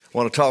I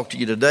want to talk to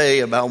you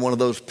today about one of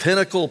those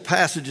pinnacle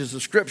passages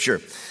of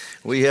Scripture.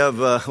 We've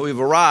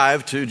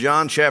arrived to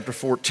John chapter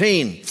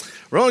 14.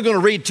 We're only going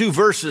to read 2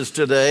 verses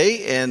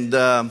today, and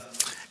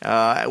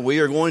we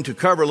are going to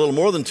cover a little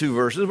more than 2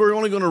 verses. We're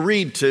only going to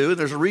read 2, and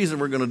there's a reason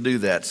we're going to do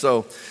that.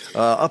 So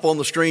up on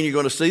the screen, you're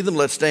going to see them.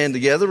 Let's stand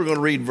together. We're going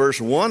to read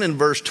verse 1 and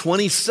verse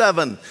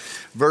 27.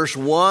 Verse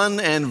 1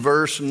 and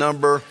verse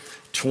number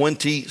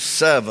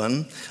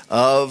 27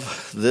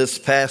 of this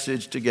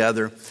passage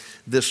together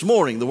this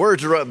morning. The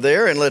words are up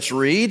there, and let's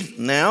read.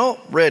 Now,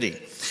 ready.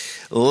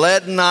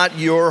 Let not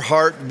your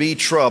heart be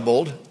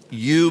troubled.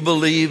 You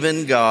believe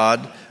in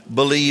God.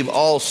 Believe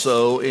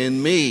also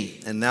in me.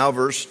 And now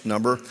verse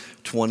number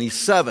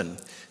 27.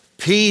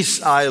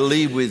 Peace I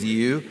leave with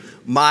you.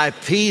 My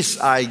peace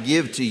I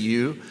give to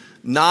you.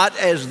 Not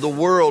as the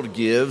world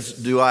gives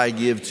do I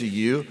give to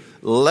you.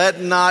 Let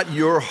not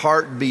your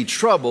heart be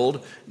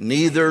troubled,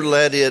 neither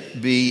let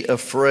it be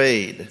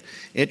afraid.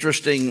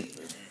 Interesting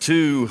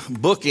 2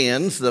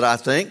 bookends that I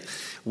think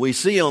we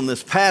see on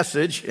this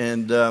passage.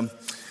 And the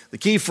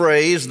key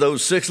phrase,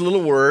 those 6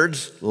 little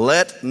words,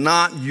 let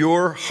not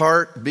your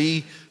heart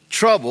be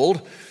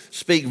troubled,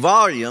 speak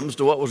volumes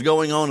to what was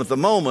going on at the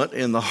moment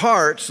in the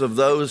hearts of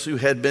those who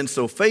had been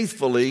so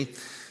faithfully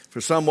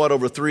for somewhat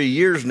over 3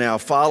 years now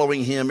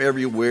following him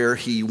everywhere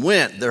he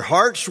went. Their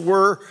hearts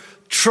were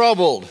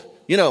troubled.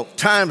 You know,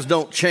 times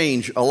don't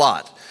change a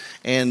lot.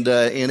 And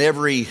in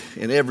every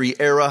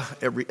era,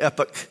 every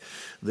epoch,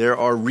 there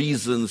are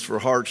reasons for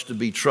hearts to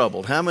be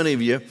troubled. How many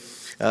of you,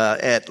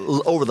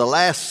 over the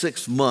last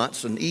 6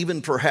 months, and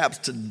even perhaps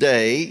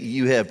today,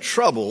 you have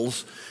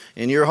troubles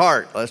in your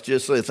heart? Let's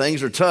just say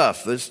things are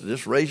tough.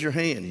 Just raise your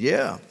hand.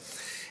 Yeah.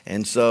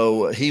 And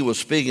so he was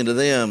speaking to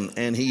them,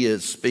 and he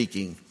is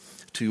speaking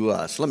to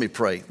us. Let me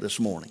pray this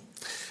morning.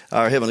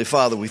 Our Heavenly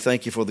Father, we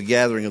thank you for the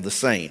gathering of the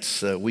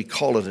saints. We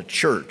call it a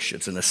church.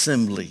 It's an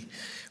assembly.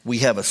 We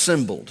have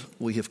assembled.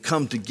 We have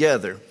come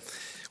together.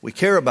 We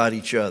care about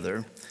each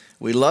other.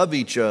 We love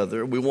each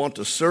other. We want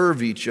to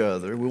serve each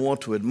other. We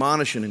want to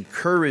admonish and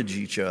encourage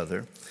each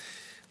other.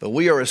 But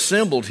we are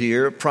assembled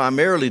here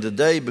primarily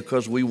today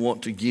because we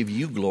want to give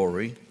you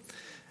glory,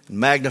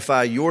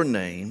 magnify your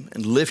name,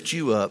 and lift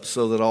you up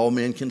so that all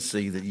men can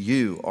see that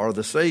you are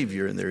the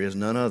Savior and there is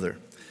none other.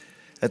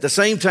 At the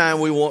same time,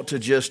 we want to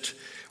just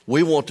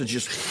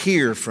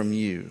hear from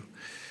you.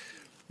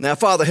 Now,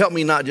 Father, help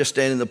me not just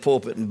stand in the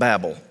pulpit and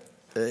babble.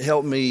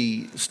 Help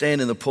me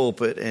stand in the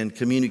pulpit and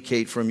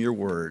communicate from your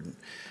word.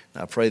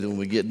 I pray that when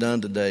we get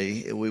done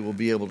today, we will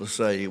be able to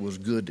say it was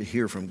good to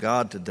hear from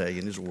God today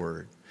in his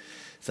word.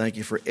 Thank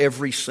you for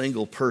every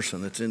single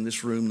person that's in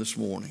this room this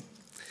morning.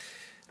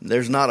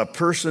 There's not a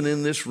person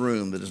in this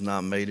room that is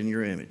not made in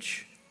your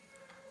image.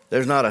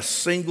 There's not a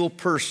single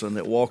person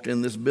that walked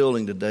in this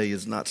building today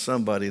is not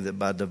somebody that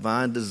by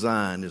divine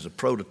design is a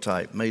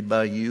prototype made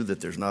by you,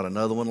 that there's not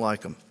another one like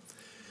them.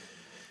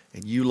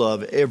 And you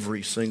love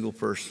every single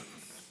person.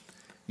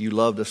 You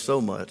loved us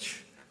so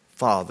much,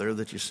 Father,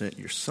 that you sent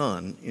your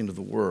Son into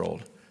the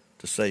world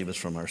to save us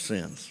from our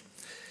sins.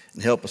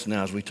 And help us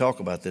now as we talk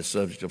about this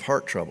subject of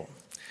heart trouble.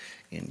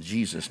 In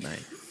Jesus'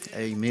 name,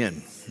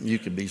 amen. You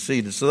can be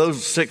seated. So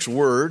those 6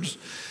 words,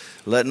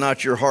 let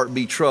not your heart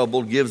be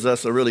troubled, gives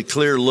us a really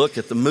clear look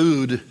at the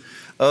mood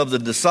of the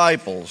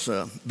disciples.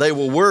 They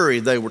were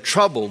worried. They were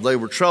troubled. They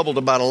were troubled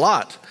about a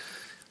lot.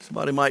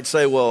 Somebody might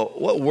say, well,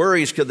 what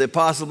worries could they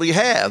possibly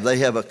have? They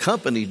have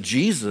accompanied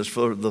Jesus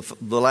for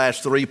the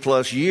last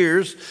 3+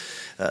 years.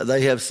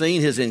 They have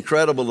seen his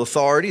incredible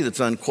authority that's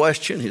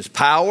unquestioned, his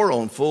power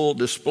on full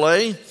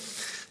display.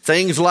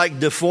 Things like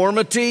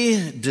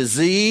deformity,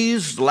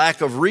 disease,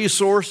 lack of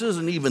resources,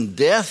 and even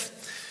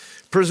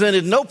death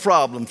presented no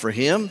problem for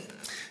him.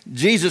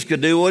 Jesus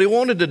could do what he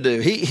wanted to do.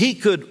 He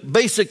could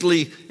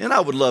basically, and I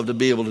would love to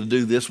be able to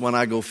do this when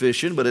I go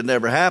fishing, but it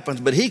never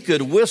happens, but he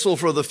could whistle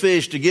for the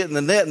fish to get in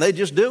the net and they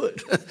just do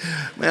it.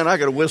 Man, I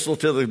could whistle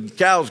till the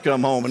cows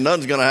come home and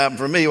nothing's going to happen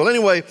for me. Well,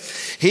 anyway,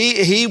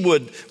 he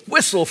would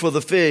whistle for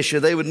the fish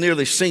and they would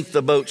nearly sink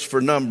the boats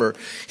for number.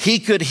 He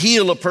could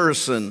heal a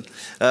person,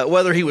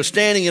 whether he was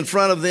standing in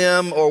front of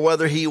them or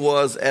whether he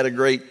was at a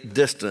great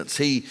distance.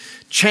 He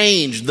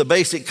changed the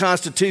basic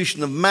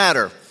constitution of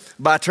matter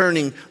by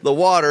turning the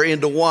water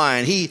into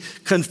wine. He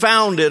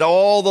confounded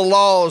all the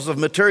laws of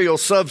material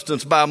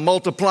substance by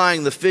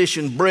multiplying the fish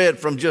and bread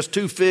from just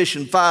 2 fish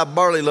and 5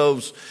 barley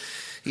loaves.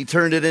 He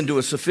turned it into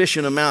a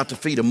sufficient amount to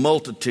feed a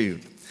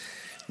multitude.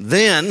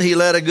 Then he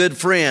let a good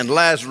friend,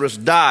 Lazarus,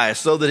 die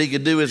so that he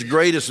could do his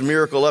greatest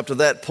miracle up to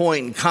that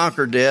point and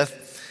conquer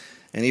death.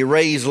 And he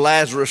raised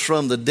Lazarus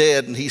from the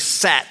dead, and he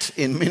sat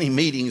in many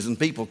meetings and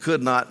people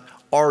could not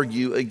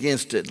argue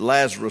against it.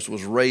 Lazarus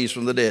was raised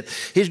from the dead.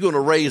 He's going to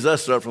raise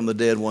us up from the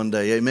dead one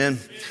day. Amen.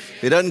 If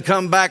he doesn't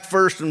come back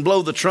first and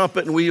blow the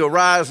trumpet and we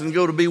arise and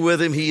go to be with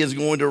him, he is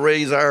going to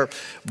raise our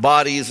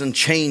bodies and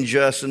change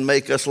us and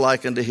make us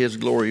like unto his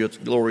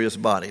glorious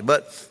body.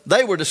 But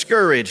they were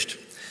discouraged.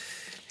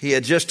 He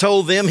had just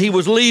told them he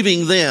was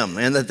leaving them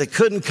and that they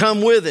couldn't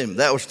come with him.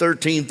 That was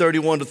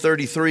 13:31 to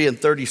 33 and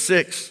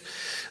 36.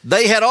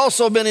 They had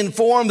also been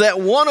informed that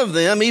one of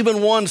them,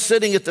 even one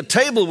sitting at the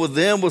table with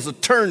them, was a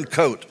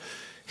turncoat.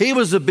 He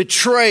was a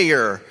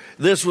betrayer.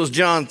 This was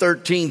John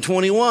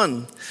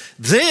 13:21.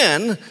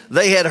 Then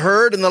they had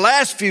heard in the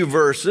last few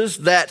verses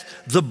that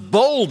the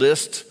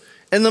boldest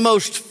and the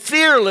most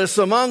fearless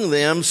among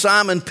them,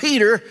 Simon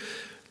Peter,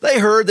 they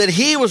heard that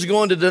he was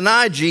going to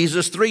deny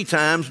Jesus 3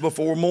 times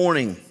before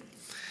morning.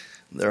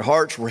 Their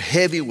hearts were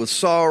heavy with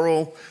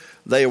sorrow.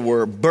 They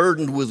were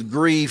burdened with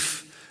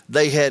grief.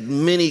 They had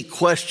many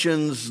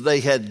questions. They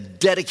had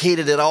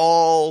dedicated it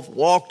all,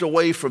 walked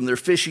away from their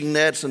fishing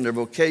nets and their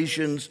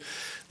vocations.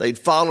 They'd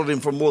followed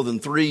him for more than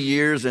 3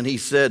 years, and he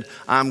said,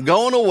 I'm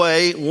going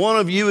away. One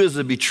of you is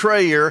a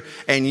betrayer,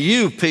 and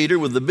you, Peter,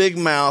 with the big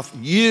mouth,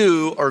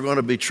 you are going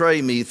to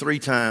betray me 3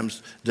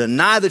 times.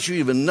 Deny that you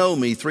even know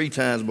me 3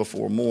 times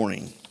before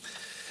morning.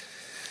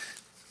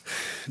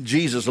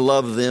 Jesus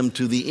loved them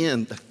to the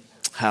end.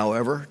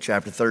 However,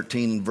 chapter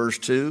 13 and verse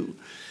 2,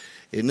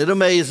 isn't it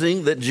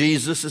amazing that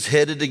Jesus is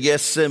headed to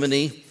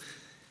Gethsemane?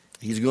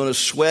 He's going to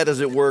sweat, as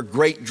it were,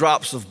 great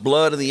drops of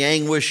blood in the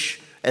anguish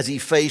as he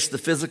faced the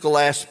physical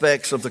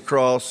aspects of the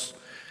cross.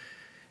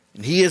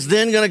 And he is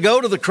then going to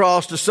go to the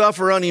cross to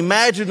suffer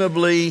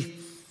unimaginably.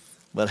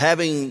 But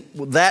having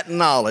that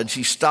knowledge,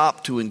 he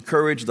stopped to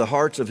encourage the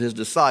hearts of his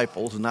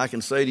disciples. And I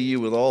can say to you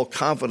with all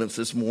confidence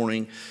this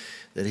morning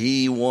that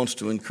he wants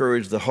to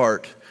encourage the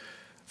heart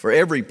for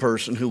every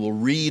person who will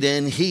read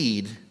and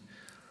heed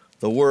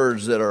the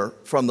words that are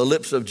from the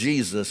lips of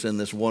Jesus in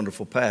this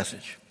wonderful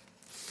passage.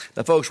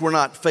 Now, folks, we're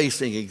not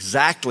facing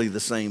exactly the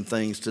same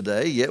things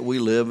today, yet we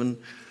live in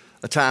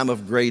a time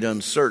of great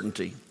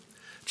uncertainty.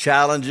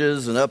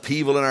 Challenges and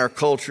upheaval in our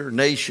culture,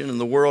 nation, and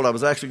the world. I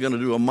was actually going to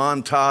do a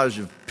montage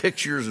of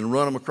pictures and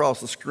run them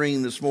across the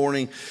screen this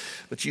morning,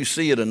 but you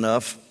see it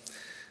enough.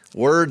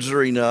 Words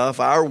are enough.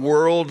 Our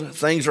world,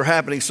 things are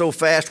happening so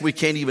fast we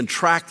can't even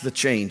track the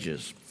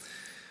changes.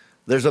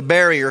 There's a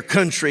barrier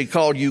country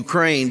called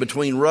Ukraine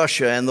between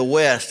Russia and the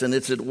West, and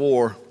it's at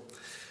war.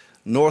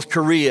 North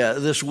Korea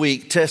this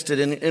week tested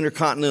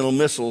intercontinental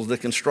missiles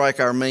that can strike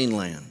our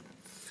mainland.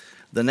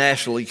 The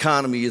national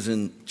economy is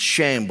in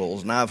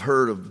shambles, and I've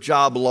heard of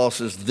job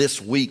losses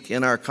this week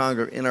in our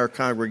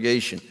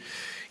congregation.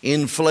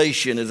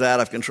 Inflation is out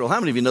of control. How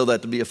many of you know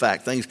that to be a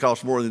fact? Things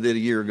cost more than they did a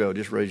year ago.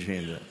 Just raise your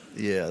hand up.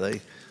 Yeah,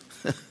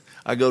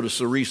 I go to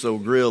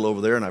Cerizo Grill over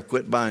there, and I've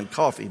quit buying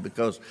coffee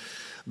because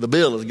the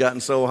bill has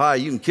gotten so high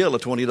you can kill a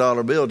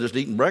 $20 bill just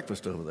eating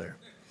breakfast over there.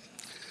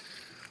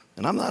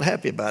 And I'm not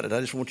happy about it.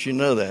 I just want you to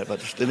know that. But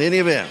just in any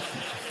event.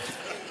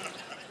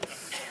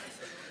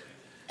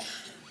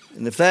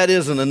 And if that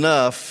isn't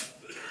enough,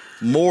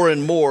 more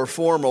and more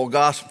former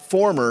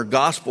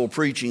gospel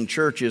preaching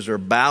churches are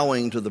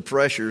bowing to the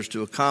pressures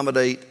to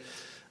accommodate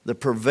the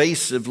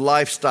pervasive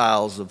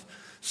lifestyles of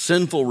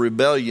sinful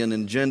rebellion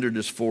and gender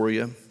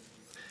dysphoria.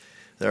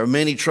 There are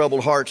many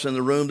troubled hearts in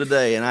the room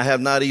today, and I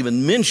have not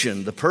even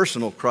mentioned the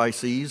personal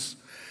crises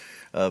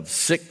of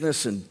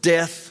sickness and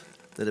death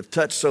that have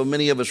touched so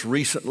many of us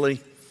recently.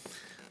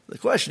 The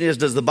question is,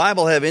 does the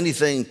Bible have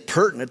anything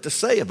pertinent to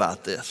say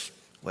about this?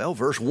 Well,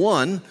 verse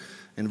 1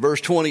 and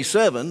verse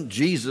 27,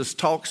 Jesus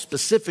talks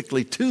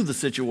specifically to the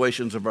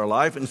situations of our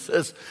life and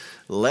says,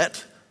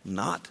 let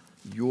not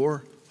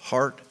your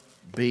heart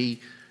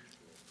be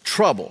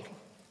troubled.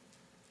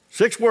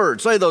 6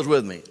 words, say those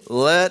with me.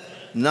 Let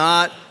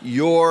not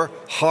your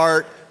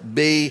heart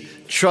be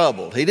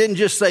troubled. He didn't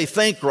just say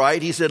think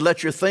right. He said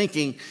let your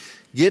thinking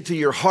get to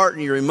your heart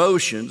and your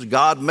emotions.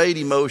 God made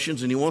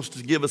emotions, and he wants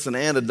to give us an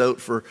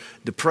antidote for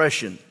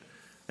depression,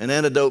 an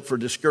antidote for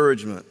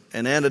discouragement,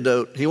 an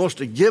antidote. He wants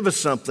to give us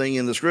something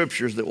in the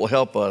scriptures that will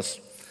help us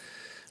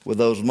with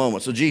those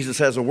moments. So Jesus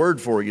has a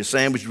word for you.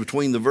 Sandwiched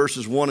between the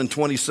verses 1 and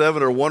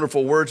 27 are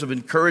wonderful words of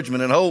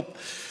encouragement and hope.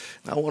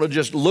 I want to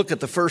just look at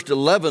the first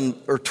 11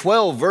 or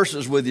 12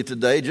 verses with you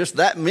today, just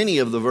that many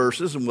of the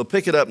verses, and we'll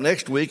pick it up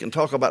next week and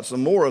talk about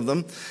some more of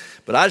them.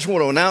 But I just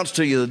want to announce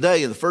to you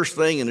today, the first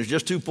thing, and there's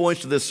just 2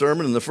 points to this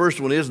sermon, and the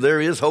first one is there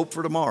is hope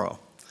for tomorrow.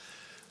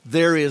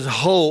 There is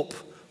hope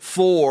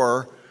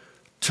for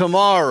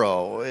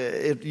tomorrow.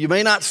 You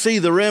may not see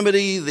the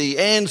remedy, the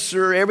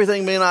answer,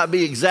 everything may not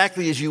be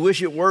exactly as you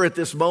wish it were at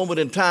this moment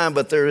in time,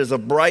 but there is a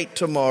bright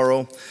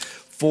tomorrow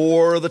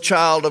for the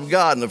child of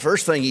God. And the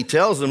first thing he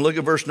tells them, look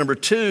at verse number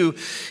 2.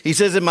 He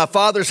says, in my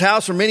Father's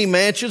house are many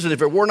mansions, and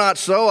if it were not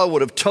so, I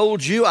would have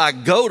told you, I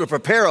go to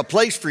prepare a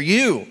place for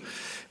you.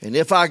 And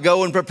if I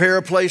go and prepare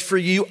a place for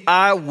you,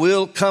 I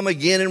will come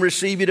again and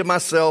receive you to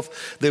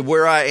myself, that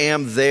where I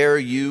am, there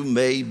you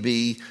may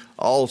be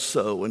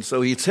also. And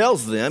so he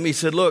tells them, he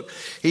said, look,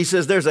 he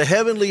says, there's a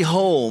heavenly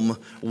home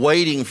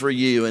waiting for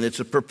you, and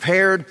it's a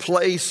prepared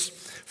place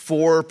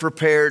for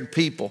prepared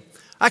people.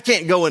 I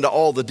can't go into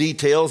all the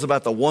details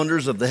about the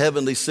wonders of the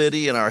heavenly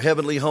city and our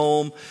heavenly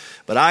home,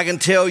 but I can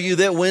tell you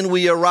that when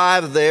we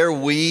arrive there,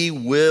 we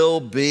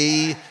will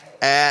be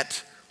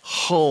at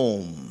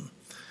home.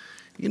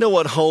 You know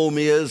what home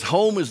is?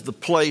 Home is the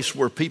place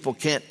where people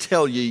can't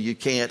tell you you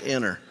can't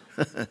enter.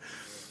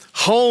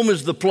 Home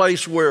is the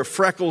place where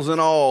freckles and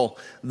all,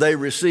 they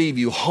receive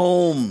you.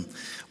 Home,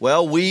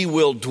 Well, we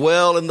will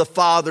dwell in the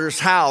Father's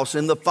house,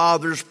 in the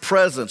Father's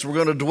presence. We're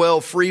going to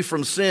dwell free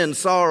from sin,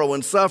 sorrow,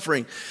 and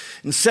suffering,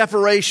 and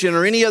separation,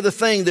 or any other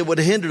thing that would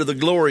hinder the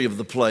glory of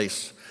the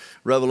place.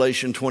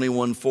 Revelation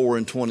 21:4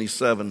 and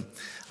 27.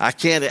 I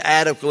can't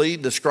adequately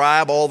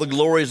describe all the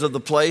glories of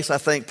the place. I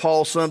think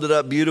Paul summed it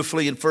up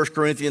beautifully in 1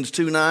 Corinthians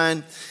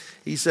 2:9.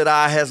 He said,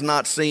 eye has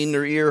not seen,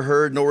 nor ear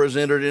heard, nor has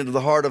entered into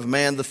the heart of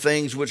man the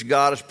things which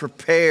God has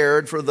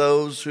prepared for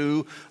those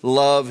who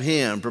love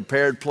him.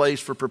 Prepared place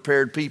for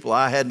prepared people.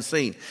 I hadn't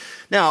seen.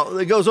 Now,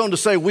 it goes on to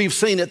say we've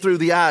seen it through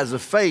the eyes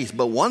of faith,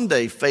 but one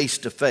day face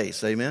to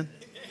face. Amen?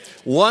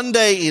 One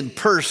day in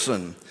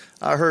person.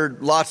 I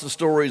heard lots of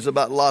stories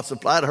about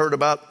I'd heard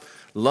about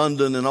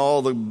London and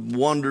all the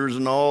wonders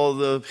and all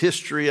the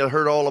history. I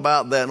heard all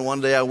about that, and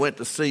one day I went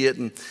to see it,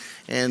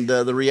 and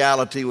the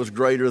reality was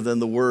greater than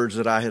the words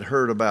that I had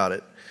heard about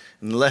it.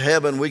 And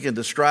heaven, we can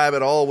describe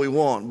it all we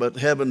want, but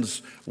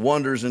heaven's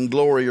wonders and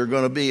glory are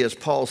going to be, as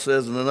Paul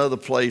says in another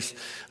place,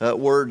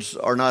 words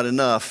are not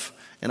enough,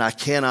 and I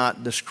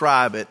cannot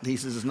describe it. He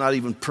says it's not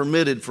even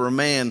permitted for a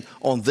man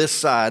on this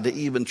side to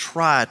even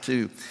try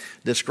to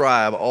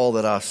describe all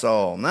that I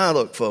saw. Now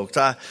look, folks,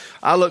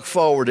 I look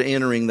forward to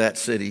entering that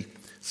city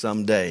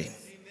someday. Amen.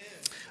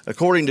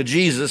 According to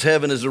Jesus,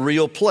 heaven is a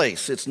real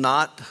place. It's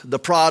not the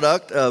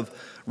product of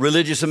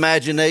religious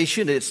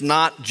imagination. It's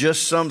not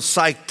just some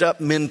psyched up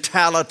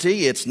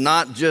mentality. It's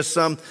not just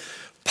some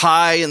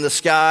pie in the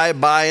sky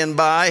by and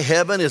by.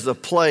 Heaven is a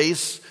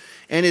place,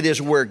 and it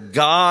is where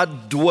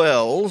God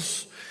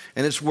dwells,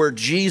 and it's where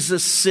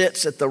Jesus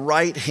sits at the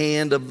right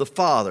hand of the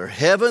Father.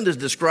 Heaven is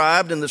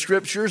described in the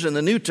Scriptures in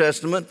the New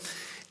Testament.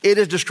 It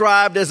is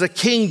described as a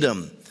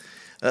kingdom.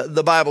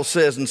 The Bible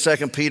says in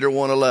 2 Peter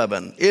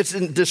 1:11. It's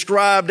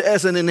described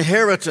as an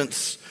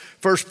inheritance.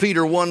 1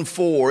 Peter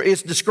 1:4.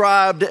 It's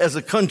described as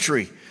a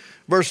country.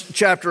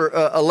 Chapter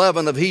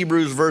 11 of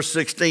Hebrews, verse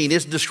 16.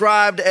 It's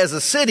described as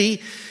a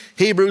city.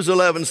 Hebrews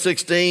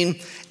 11:16.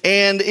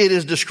 And it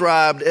is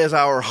described as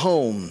our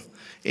home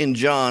in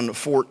John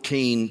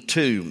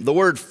 14:2. The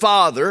word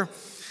Father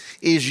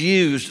is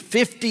used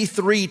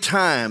 53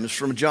 times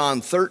from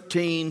John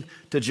 13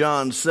 to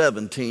John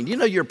 17. You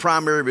know, your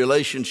primary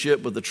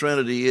relationship with the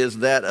Trinity is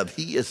that of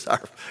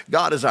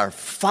God is our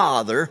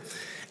Father,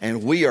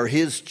 and we are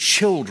his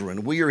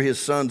children. We are his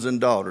sons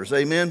and daughters.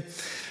 Amen.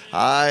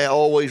 I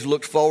always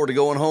looked forward to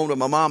going home to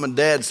my mom and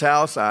dad's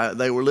house.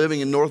 They were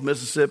living in North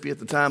Mississippi at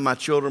the time my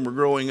children were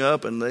growing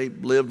up, and they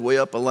lived way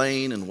up a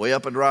lane and way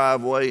up a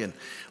driveway. And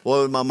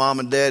boy, my mom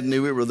and dad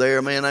knew we were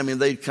there, man. I mean,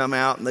 they'd come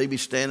out and they'd be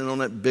standing on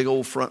that big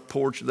old front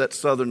porch of that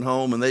southern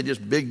home, and they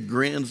just big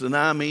grins. And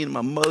I mean,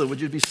 my mother would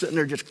just be sitting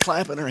there just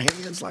clapping her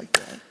hands like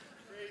that.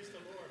 Praise the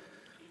Lord.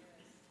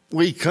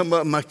 We'd come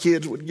up and my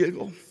kids would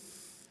giggle.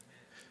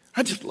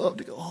 I just love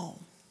to go home.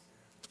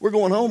 We're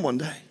going home one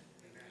day.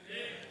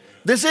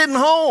 This isn't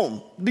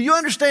home. Do you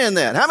understand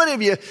that? How many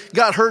of you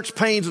got hurts,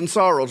 pains, and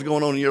sorrows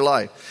going on in your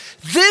life?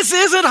 This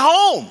isn't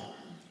home.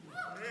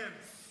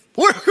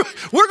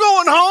 We're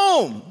going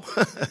home.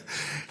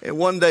 And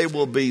one day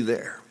we'll be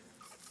there.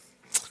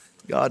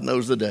 God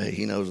knows the day.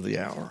 He knows the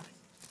hour.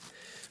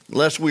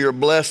 Unless we are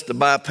blessed to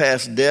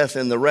bypass death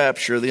in the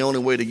rapture, the only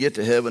way to get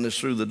to heaven is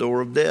through the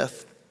door of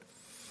death.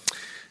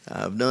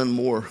 I've done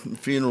more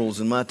funerals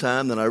in my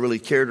time than I really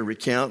care to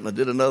recount, and I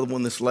did another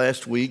one this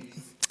last week.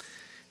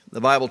 The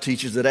Bible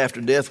teaches that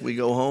after death we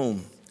go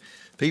home.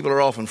 People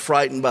are often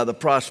frightened by the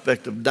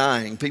prospect of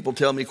dying. People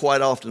tell me quite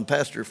often,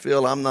 Pastor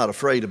Phil, I'm not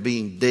afraid of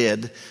being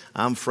dead.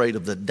 I'm afraid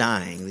of the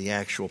dying, the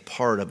actual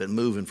part of it,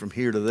 moving from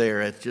here to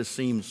there. It just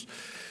seems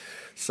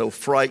so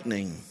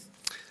frightening.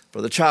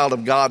 For the child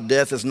of God,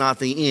 death is not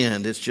the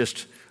end. It's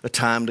just a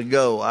time to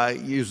go. I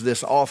use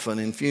this often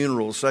in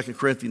funerals. 2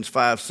 Corinthians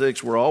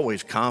 5:6, we're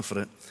always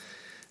confident,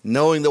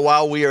 knowing that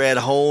while we are at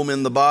home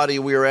in the body,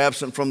 we are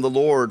absent from the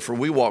Lord, for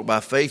we walk by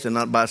faith and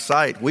not by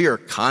sight. We are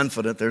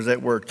confident. There's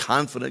that word,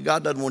 confident.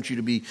 God doesn't want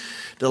you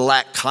to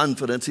lack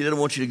confidence. He doesn't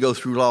want you to go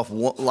through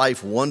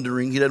life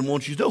wondering. He doesn't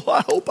want you to,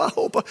 I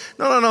hope.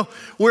 No.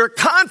 We're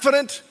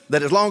confident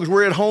that as long as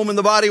we're at home in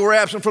the body, we're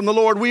absent from the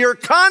Lord. We are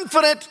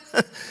confident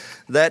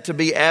that to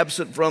be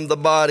absent from the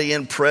body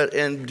and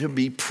to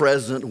be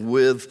present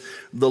with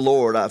the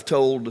Lord. I've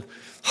told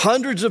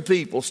hundreds of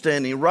people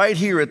standing right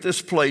here at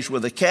this place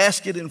with a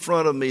casket in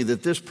front of me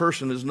that this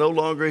person is no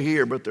longer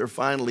here, but they're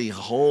finally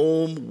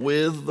home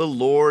with the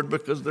Lord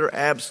because they're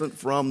absent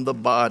from the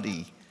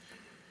body.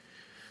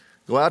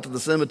 Go out to the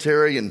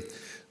cemetery and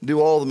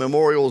do all the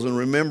memorials and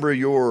remember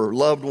your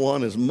loved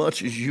one as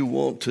much as you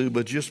want to,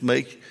 but just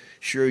make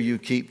sure you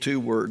keep two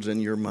words in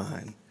your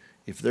mind.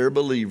 If they're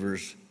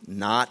believers,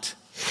 not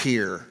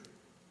here,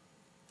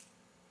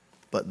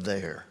 but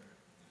there.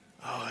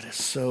 Oh, it is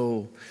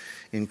so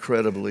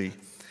incredibly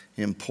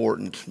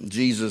important.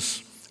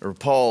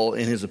 Paul,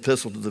 in his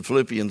epistle to the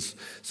Philippians,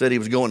 said he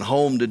was going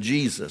home to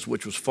Jesus,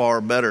 which was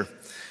far better.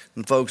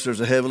 And folks, there's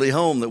a heavenly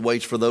home that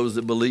waits for those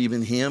that believe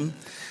in him.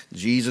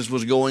 Jesus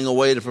was going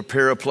away to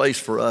prepare a place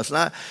for us.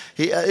 And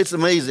it's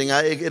amazing.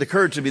 It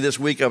occurred to me this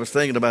week, I was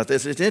thinking about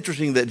this. It's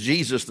interesting that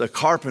Jesus, the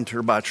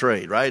carpenter by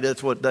trade, right?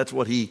 That's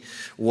what he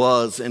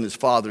was in his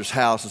father's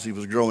house as he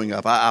was growing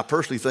up. I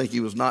personally think he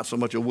was not so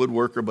much a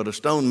woodworker, but a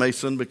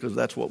stonemason, because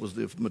that's what was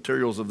the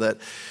materials of that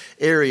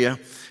area,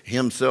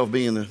 himself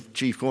being the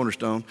chief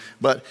cornerstone.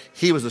 But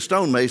he was a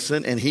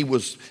stonemason, and he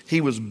was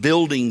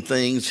building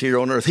things here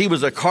on earth. He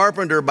was a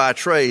carpenter by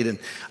trade, and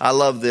I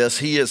love this.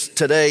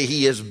 Today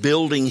he is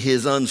building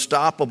his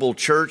unstoppable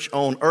church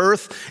on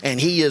earth,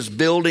 and he is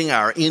building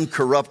our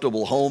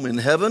incorruptible home in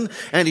heaven,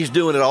 and he's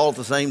doing it all at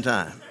the same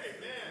time.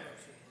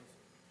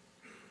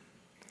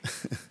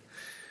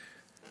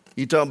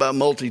 You talk about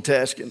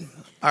multitasking.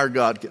 Our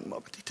God can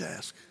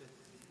multitask.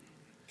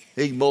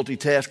 He can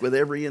multitask with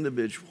every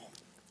individual.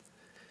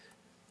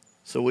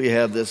 So we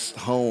have this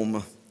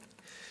home.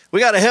 We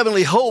got a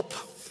heavenly hope.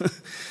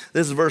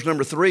 This is verse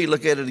number 3.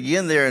 Look at it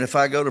again there. And if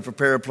I go to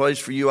prepare a place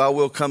for you, I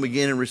will come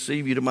again and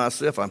receive you to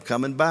myself. I'm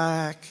coming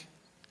back,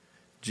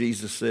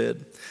 Jesus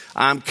said.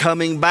 I'm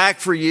coming back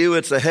for you.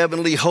 It's a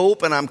heavenly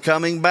hope, and I'm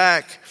coming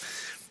back.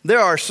 There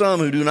are some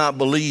who do not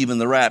believe in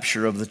the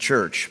rapture of the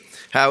church.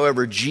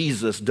 However,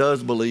 Jesus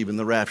does believe in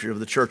the rapture of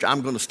the church.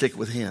 I'm going to stick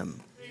with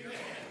him.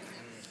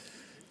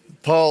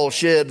 Paul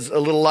sheds a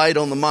little light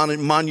on the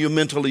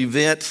monumental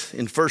event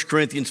in 1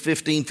 Corinthians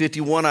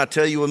 15:51. I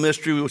tell you a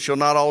mystery, we shall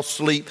not all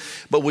sleep,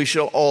 but we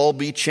shall all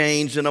be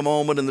changed in a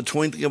moment, in the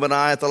twinkling of an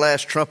eye at the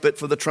last trumpet.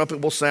 For the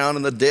trumpet will sound,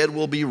 and the dead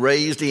will be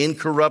raised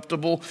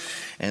incorruptible,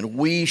 and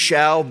we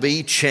shall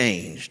be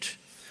changed.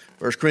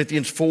 1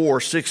 Corinthians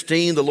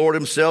 4:16, the Lord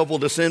himself will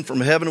descend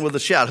from heaven with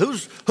a shout.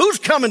 Who's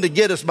coming to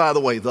get us, by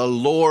the way? The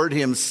Lord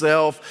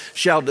himself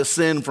shall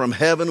descend from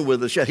heaven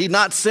with a shout. He's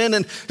not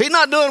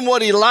doing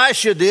what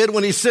Elisha did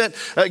when he sent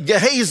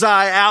Gehazi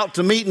out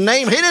to meet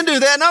Naaman. He didn't do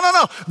that.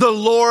 No. The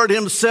Lord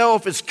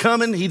himself is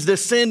coming. He's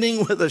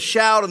descending with a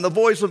shout and the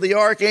voice of the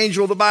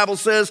archangel, the Bible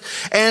says,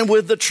 and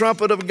with the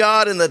trumpet of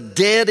God, and the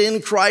dead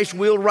in Christ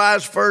will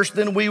rise first.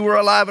 Then we who are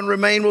alive and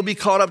remain will be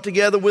caught up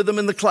together with them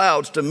in the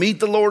clouds to meet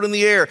the Lord in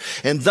the air.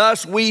 And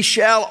thus we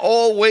shall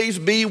always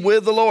be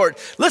with the Lord.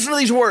 Listen to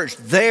these words.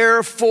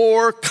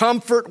 Therefore,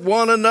 comfort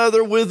one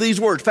another with these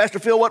words. Pastor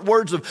Phil, what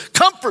words of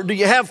comfort do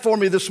you have for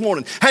me this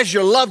morning? Has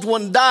your loved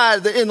one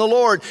died in the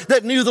Lord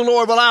that knew the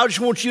Lord? Well, I just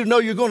want you to know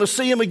you're going to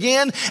see him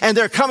again, and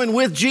they're coming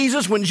with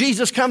Jesus when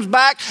Jesus comes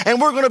back, and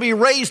we're going to be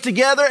raised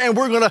together, and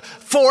we're going to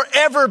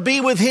forever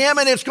be with him,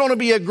 and it's going to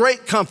be a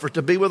great comfort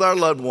to be with our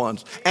loved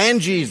ones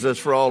and Jesus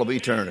for all of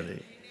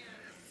eternity.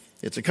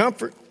 It's a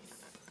comfort.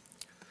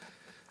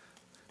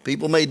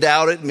 People may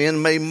doubt it,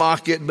 men may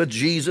mock it, but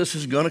Jesus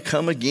is going to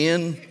come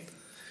again.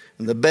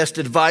 And the best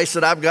advice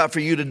that I've got for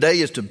you today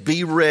is to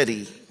be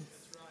ready.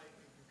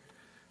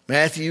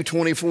 Matthew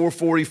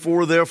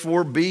 24:44,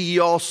 therefore be ye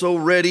also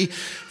ready,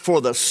 for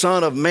the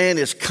Son of Man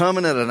is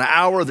coming at an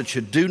hour that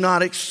you do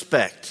not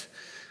expect.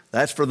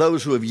 That's for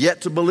those who have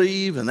yet to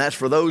believe, and that's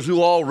for those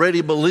who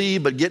already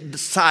believe but get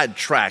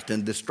sidetracked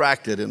and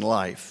distracted in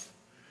life.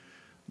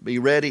 Be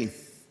ready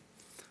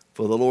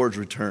for the Lord's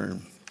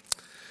return.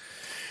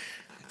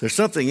 There's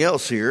something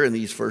else here in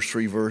these first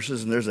 3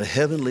 verses, and there's a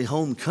heavenly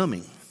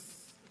homecoming.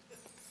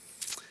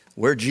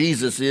 Where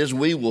Jesus is,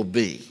 we will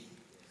be.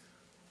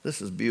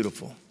 This is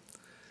beautiful.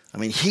 I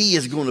mean, he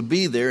is going to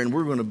be there, and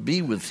we're going to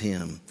be with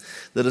him.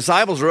 The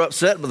disciples are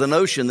upset with the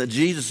notion that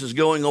Jesus is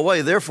going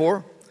away.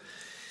 Therefore,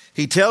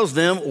 he tells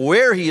them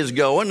where he is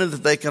going and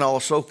that they can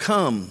also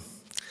come.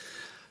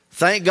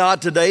 Thank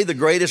God today the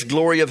greatest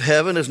glory of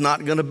heaven is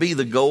not going to be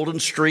the golden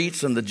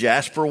streets and the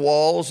jasper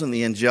walls and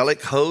the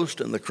angelic host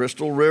and the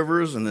crystal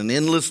rivers and an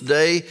endless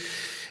day.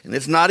 And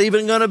it's not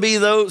even going to be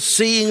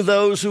seeing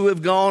those who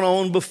have gone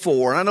on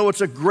before. And I know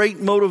it's a great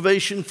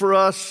motivation for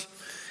us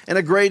and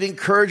a great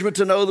encouragement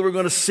to know that we're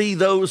going to see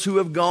those who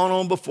have gone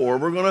on before.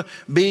 We're going to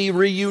be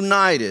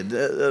reunited.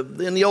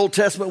 In the Old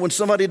Testament, when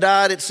somebody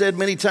died, it said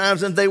many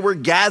times, and they were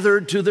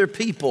gathered to their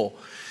people.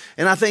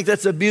 And I think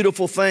that's a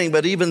beautiful thing,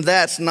 but even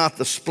that's not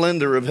the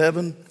splendor of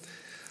heaven.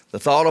 The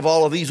thought of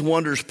all of these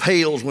wonders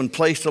pales when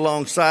placed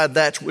alongside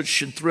that which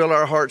should thrill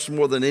our hearts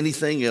more than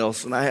anything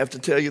else. And I have to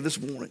tell you this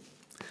morning,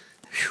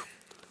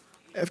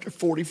 after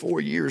 44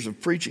 years of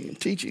preaching and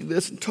teaching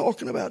this and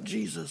talking about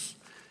Jesus,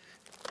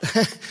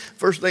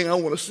 first thing I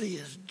want to see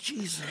is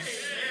Jesus.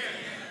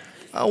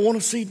 I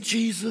want to see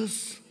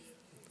Jesus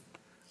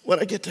when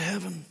I get to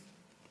heaven.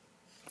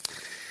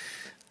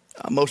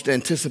 I most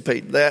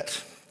anticipate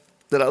that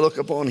I look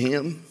upon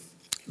him,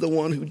 the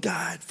one who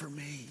died for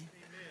me.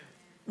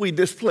 We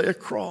display a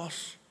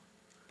cross.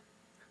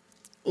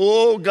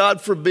 Oh,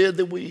 God forbid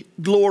that we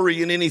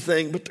glory in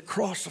anything but the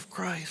cross of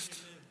Christ.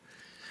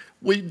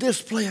 We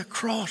display a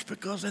cross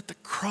because at the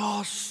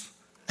cross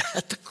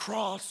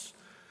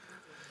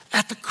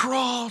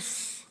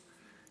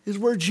is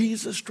where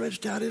Jesus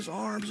stretched out his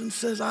arms and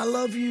says, I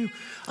love you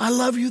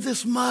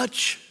this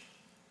much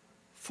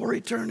for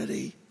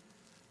eternity.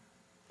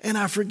 And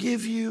I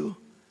forgive you.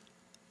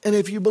 And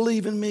if you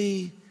believe in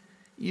me,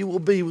 you will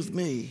be with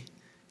me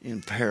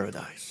in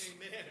paradise.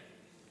 Amen.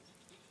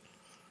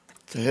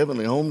 It's a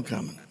heavenly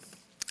homecoming.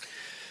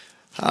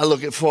 I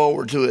look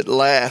forward to at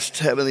last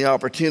having the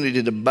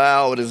opportunity to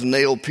bow at his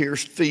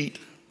nail-pierced feet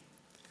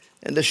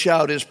and to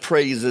shout his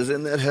praises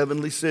in that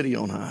heavenly city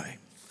on high.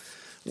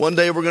 One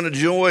day we're going to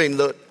join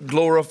the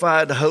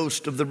glorified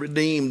host of the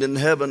redeemed in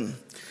heaven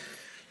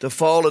to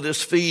fall at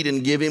his feet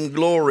and give him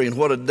glory. And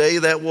what a day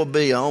that will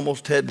be. I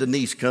almost had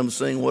Denise come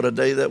sing what a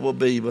day that will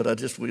be, but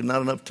we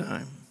not enough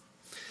time.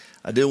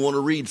 I do want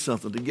to read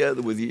something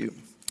together with you.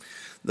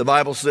 The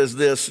Bible says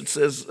this. It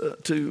says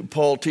to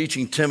Paul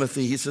teaching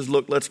Timothy, he says,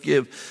 look, let's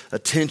give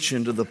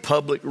attention to the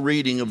public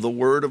reading of the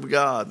Word of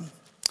God. And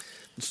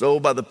so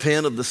by the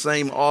pen of the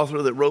same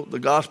author that wrote the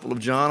Gospel of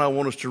John, I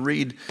want us to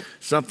read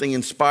something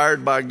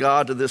inspired by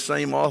God to this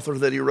same author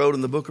that he wrote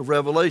in the book of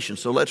Revelation.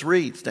 So let's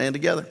read. Stand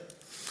together.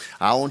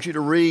 I want you to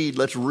read.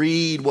 Let's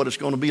read what it's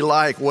going to be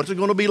like. What's it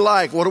going to be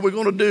like? What are we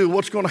going to do?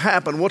 What's going to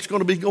happen? What's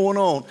going to be going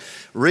on?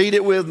 Read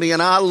it with me.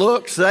 And I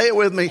looked, say it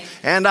with me.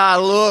 And I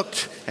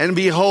looked, and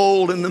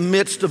behold, in the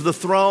midst of the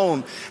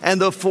throne and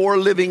the 4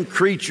 living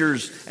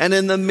creatures, and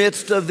in the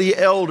midst of the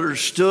elders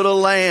stood a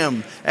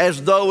lamb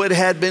as though it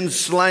had been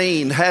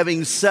slain,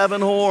 having 7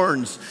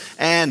 horns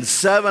and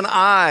 7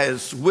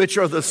 eyes, which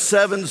are the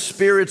 7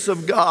 spirits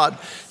of God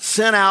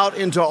sent out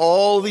into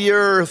all the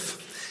earth.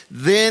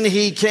 Then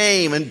he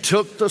came and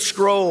took the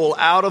scroll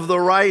out of the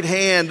right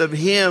hand of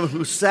him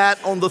who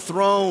sat on the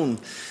throne.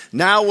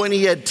 Now when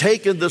he had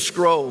taken the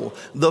scroll,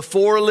 the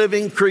 4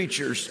 living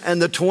creatures and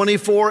the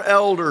 24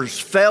 elders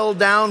fell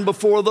down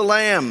before the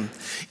Lamb,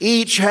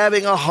 each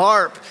having a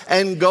harp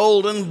and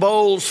golden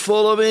bowls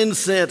full of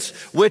incense,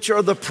 which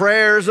are the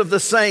prayers of the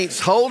saints.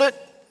 Hold it.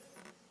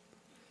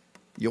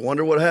 You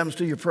wonder what happens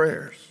to your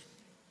prayers.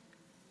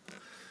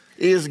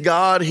 Is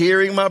God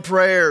hearing my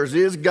prayers?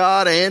 Is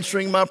God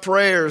answering my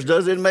prayers?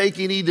 Does it make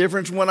any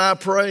difference when I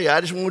pray?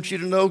 I just want you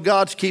to know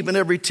God's keeping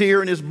every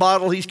tear in his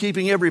bottle. He's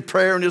keeping every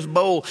prayer in his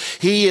bowl.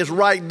 He is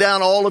writing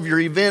down all of your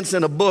events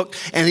in a book.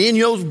 And in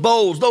those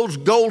bowls, those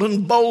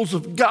golden bowls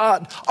of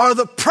God, are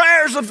the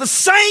prayers of the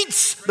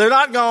saints. They're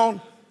not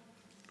gone.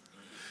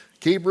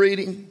 Keep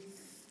reading.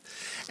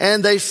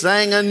 And they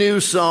sang a new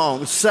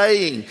song,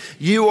 saying,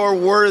 you are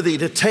worthy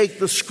to take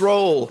the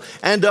scroll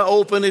and to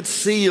open its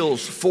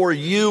seals, for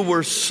you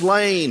were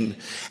slain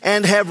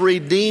and have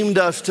redeemed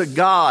us to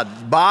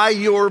God by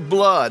your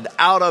blood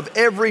out of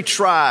every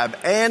tribe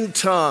and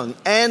tongue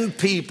and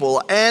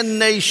people and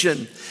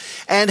nation,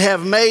 and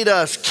have made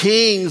us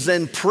kings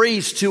and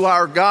priests to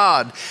our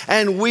God,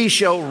 and we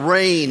shall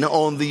reign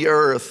on the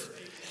earth.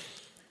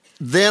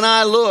 Then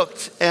I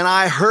looked, and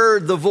I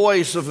heard the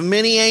voice of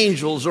many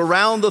angels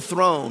around the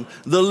throne,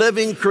 the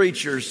living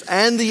creatures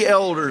and the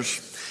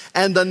elders,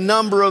 and the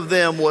number of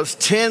them was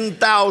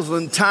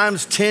 10,000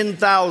 times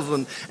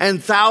 10,000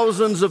 and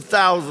thousands of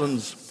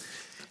thousands,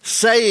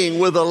 saying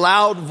with a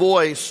loud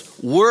voice,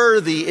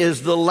 worthy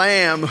is the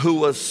Lamb who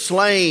was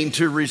slain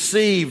to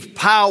receive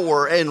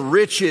power and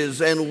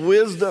riches and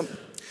wisdom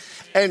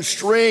and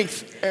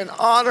strength and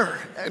honor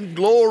and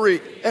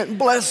glory and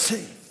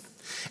blessing.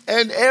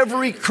 And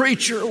every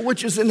creature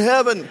which is in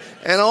heaven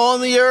and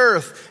on the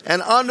earth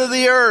and under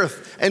the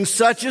earth, and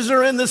such as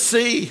are in the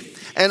sea,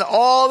 and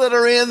all that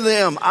are in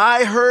them,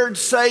 I heard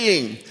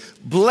saying,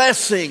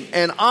 blessing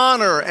and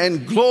honor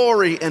and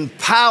glory and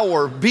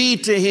power be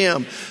to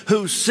him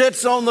who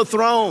sits on the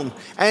throne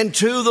and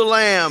to the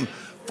Lamb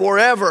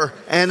forever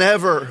and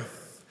ever.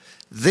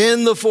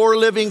 Then the 4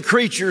 living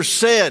creatures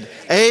said,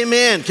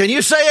 amen. Can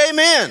you say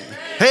amen?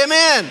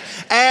 Amen.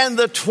 And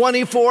the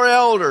 24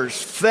 elders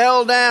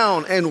fell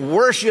down and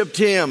worshiped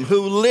him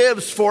who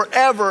lives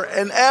forever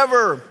and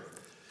ever.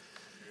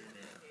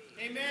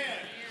 Amen.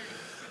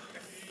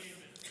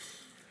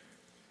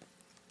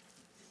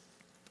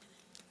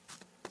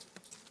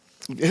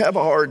 You have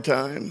a hard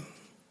time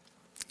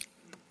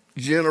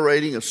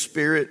generating a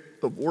spirit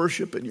of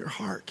worship in your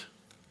heart.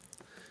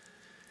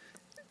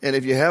 And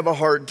if you have a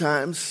hard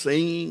time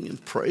singing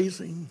and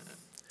praising,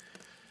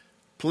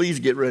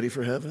 please get ready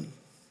for heaven.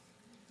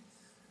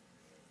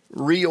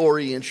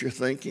 Reorient your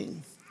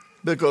thinking,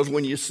 because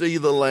when you see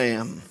the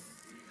Lamb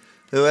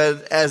who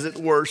had, as it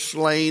were,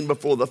 slain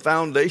before the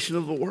foundation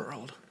of the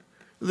world,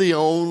 the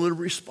only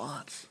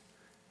response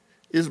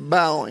is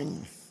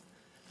bowing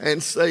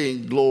and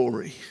saying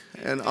glory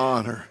and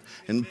honor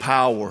and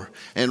power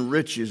and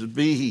riches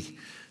be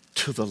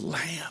to the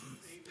Lamb.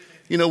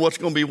 You know what's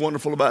going to be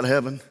wonderful about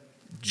heaven?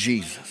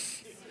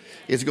 Jesus.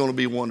 It's going to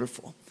be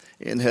wonderful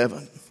in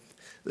heaven.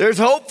 There's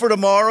hope for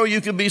tomorrow.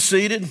 You can be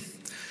seated.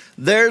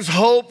 There's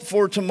hope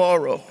for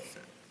tomorrow.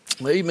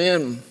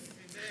 Amen.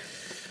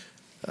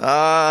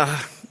 The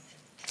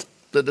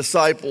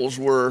disciples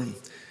were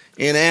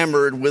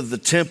enamored with the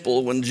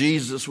temple when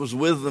Jesus was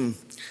with them.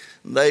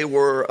 They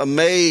were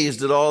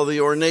amazed at all the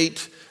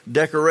ornate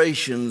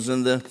decorations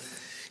and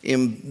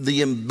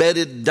the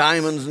embedded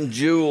diamonds and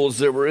jewels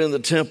that were in the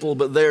temple,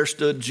 but there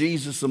stood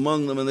Jesus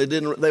among them, and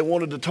they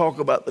wanted to talk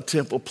about the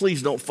temple.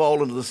 Please don't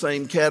fall into the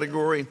same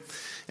category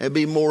and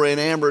be more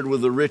enamored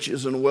with the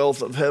riches and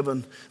wealth of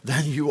heaven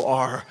than you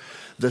are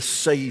the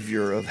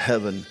Savior of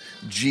heaven,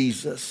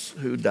 Jesus,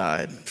 who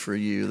died for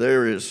you.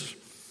 There is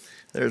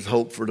There's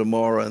hope for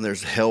tomorrow and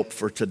there's help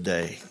for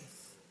today.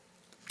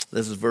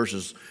 This is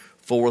verses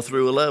 4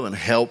 through 11,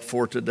 help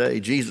for today.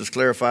 Jesus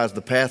clarifies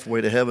the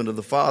pathway to heaven to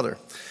the Father.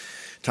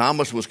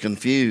 Thomas was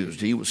confused.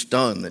 He was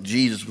stunned that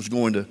Jesus was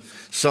going to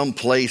some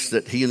place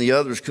that he and the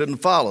others couldn't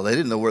follow. They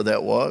didn't know where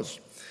that was.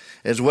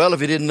 As well,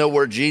 if he didn't know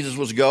where Jesus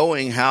was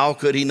going, how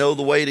could he know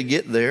the way to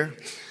get there?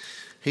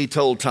 He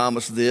told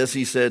Thomas this.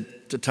 He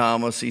said to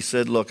Thomas,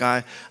 look,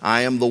 I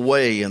am the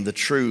way and the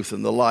truth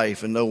and the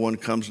life, and no one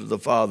comes to the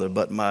Father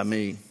but by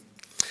me.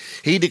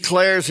 He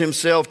declares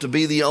himself to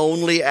be the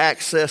only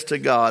access to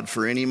God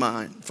for any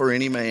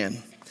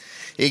man.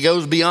 He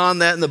goes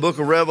beyond that in the book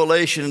of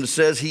Revelation and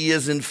says he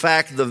is in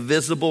fact the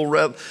visible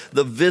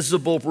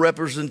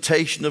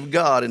representation of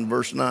God in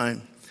verse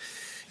 9.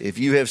 If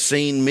you have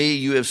seen me,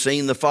 you have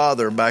seen the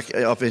Father, back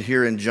up in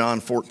here in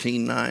John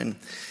 14:9.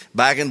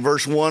 Back in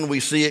verse 1,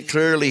 we see it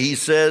clearly. He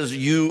says,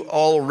 you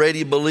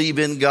already believe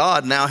in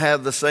God, now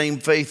have the same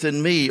faith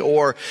in me.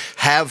 Or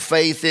have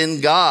faith in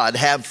God,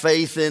 have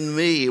faith in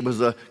me. It was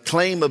a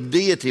claim of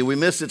deity. We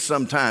miss it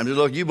sometimes.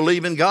 Look, you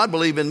believe in God,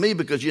 believe in me,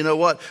 because you know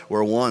what?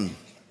 We're one.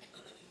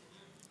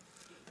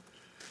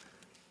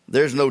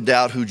 There's no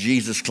doubt who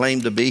Jesus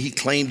claimed to be. He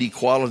claimed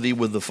equality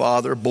with the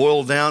Father.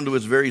 Boiled down to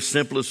its very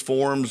simplest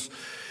forms,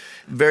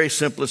 very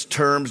simplest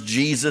terms,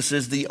 Jesus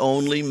is the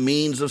only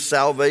means of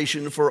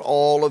salvation for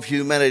all of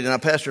humanity. Now,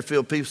 Pastor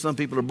Phil, some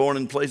people are born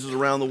in places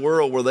around the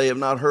world where they have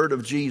not heard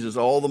of Jesus.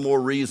 All the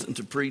more reason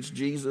to preach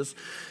Jesus.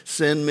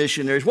 Send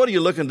missionaries. What are you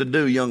looking to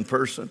do, young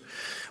person?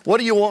 What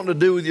do you want to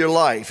do with your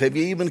life? Have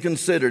you even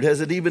considered?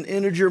 Has it even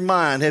entered your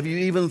mind? Have you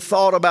even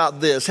thought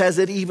about this? Has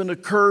it even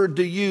occurred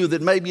to you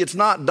that maybe it's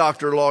not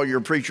doctor,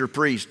 lawyer, preacher,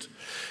 priest?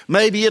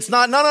 Maybe it's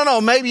not,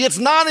 no. Maybe it's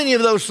not any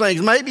of those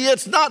things. Maybe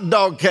it's not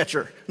dog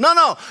catcher.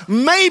 No.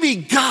 Maybe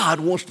God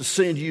wants to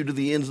send you to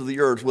the ends of the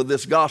earth with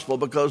this gospel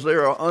because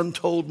there are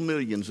untold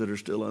millions that are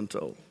still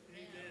untold.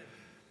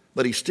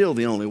 But he's still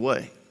the only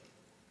way.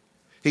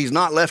 He's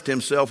not left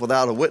himself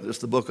without a witness,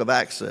 the book of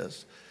Acts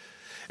says.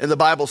 And the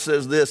Bible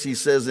says this, he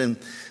says in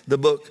the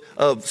book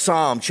of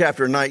Psalm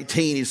chapter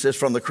 19, he says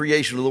from the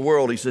creation of the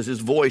world, he says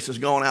his voice has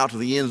gone out to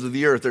the ends of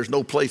the earth. There's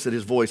no place that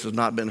his voice has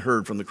not been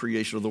heard from the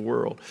creation of the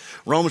world.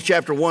 Romans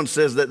chapter 1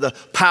 says that the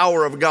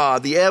power of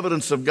God, the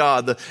evidence of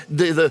God,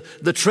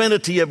 the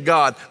Trinity of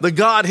God, the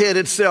Godhead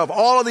itself,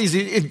 all of these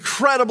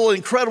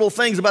incredible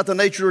things about the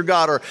nature of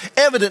God are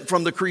evident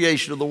from the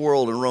creation of the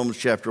world in Romans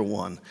chapter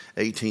 1,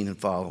 18 and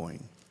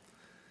following.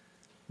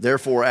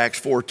 Therefore,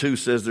 Acts 4:2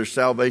 says there's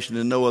salvation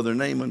in no other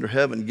name under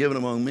heaven given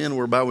among men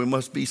whereby we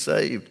must be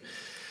saved.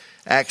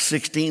 Acts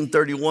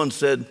 16:31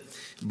 said,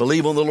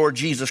 believe on the Lord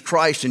Jesus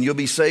Christ and you'll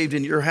be saved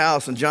in your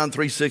house. And John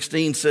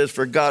 3:16 says,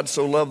 for God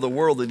so loved the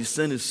world that he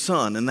sent his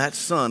son. And that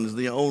son is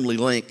the only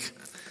link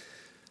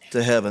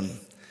to heaven.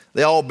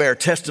 They all bear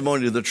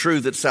testimony to the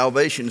truth that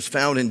salvation is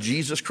found in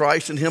Jesus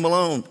Christ and him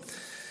alone.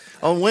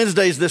 On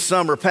Wednesdays this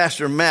summer,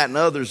 Pastor Matt and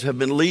others have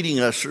been leading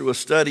us through a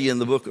study in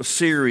the book of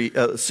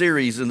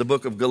series in the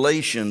book of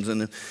Galatians.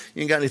 And if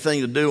you ain't got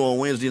anything to do on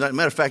Wednesday night,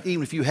 matter of fact,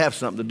 even if you have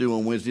something to do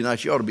on Wednesday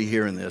night, you ought to be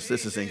hearing this.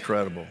 This is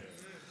incredible.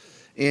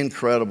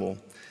 Incredible.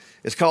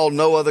 It's called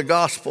No Other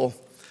Gospel.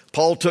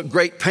 Paul took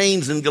great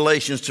pains in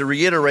Galatians to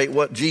reiterate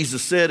what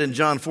Jesus said in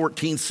John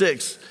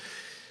 14:6.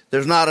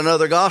 There's not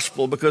another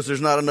gospel because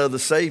there's not another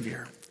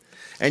Savior.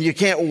 And you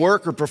can't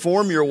work or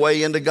perform your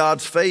way into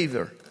God's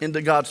favor.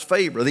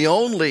 The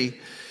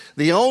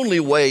only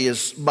way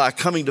is by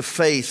coming to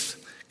faith,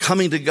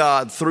 coming to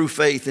God through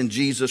faith in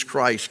Jesus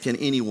Christ can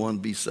anyone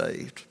be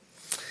saved.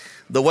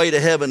 The way to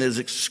heaven is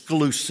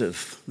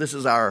exclusive. This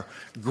is our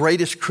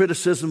greatest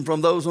criticism from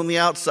those on the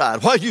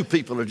outside. Why you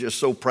people are just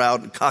so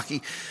proud and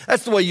cocky.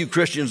 That's the way you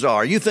Christians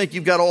are. You think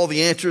you've got all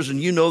the answers and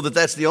you know that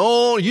that's the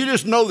only, you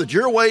just know that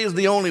your way is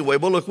the only way.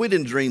 Well, look, we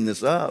didn't dream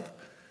this up.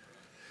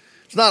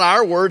 It's not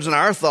our words and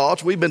our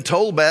thoughts. We've been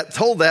told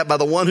that by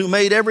the one who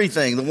made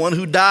everything, the one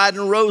who died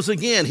and rose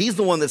again. He's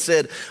the one that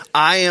said,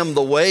 I am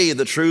the way,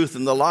 the truth,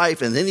 and the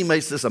life. And then he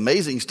makes this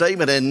amazing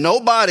statement, and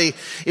nobody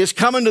is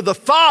coming to the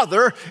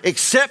Father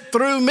except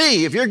through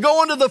me. If you're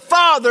going to the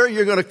Father,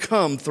 you're going to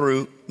come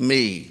through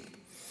me.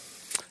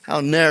 How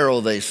narrow,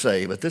 they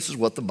say, but this is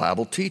what the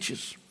Bible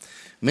teaches.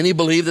 Many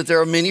believe that there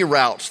are many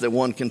routes that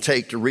one can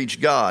take to reach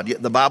God.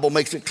 Yet the Bible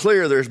makes it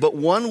clear there's but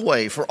one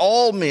way for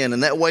all men,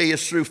 and that way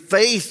is through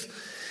faith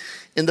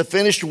in the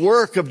finished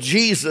work of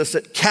Jesus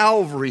at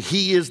Calvary.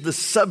 He is the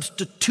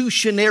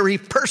substitutionary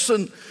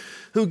person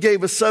who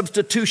gave a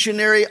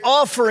substitutionary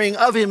offering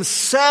of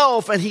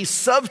himself, and he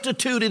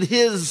substituted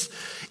his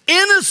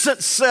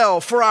innocent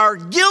self for our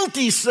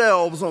guilty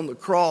selves on the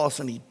cross,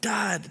 and he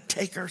died to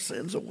take our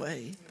sins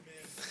away.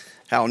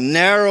 How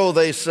narrow,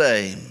 they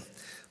say,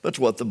 but it's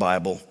what the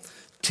Bible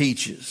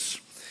teaches.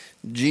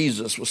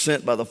 Jesus was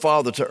sent by the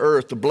Father to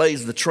earth to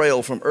blaze the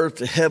trail from earth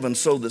to heaven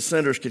so that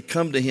sinners could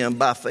come to him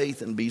by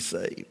faith and be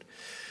saved.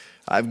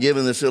 I've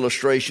given this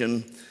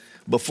illustration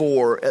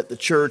before at the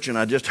church, and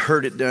I just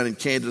heard it down in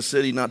Kansas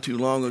City not too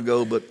long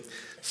ago, but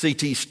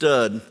C.T.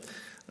 Studd,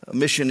 a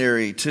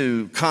missionary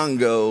to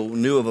Congo,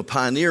 knew of a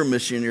pioneer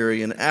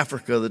missionary in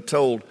Africa that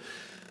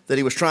that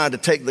he was trying to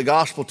take the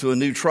gospel to a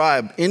new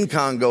tribe in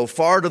Congo,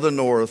 far to the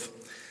north.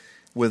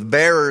 With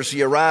bearers,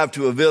 he arrived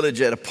to a village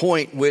at a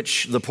point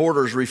which the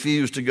porters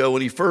refused to go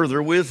any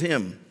further with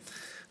him.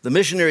 The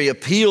missionary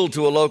appealed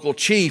to a local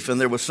chief,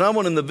 and there was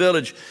someone in the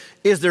village.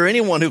 Is there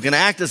anyone who can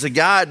act as a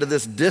guide to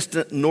this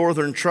distant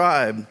northern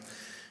tribe?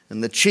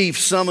 And the chief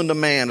summoned a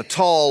man, a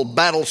tall,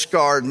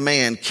 battle-scarred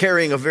man,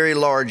 carrying a very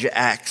large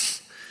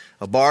axe.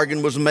 A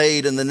bargain was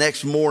made, and the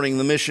next morning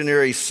the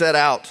missionary set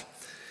out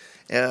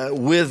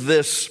with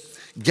this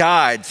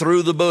guide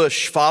through the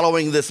bush,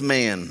 following this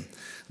man.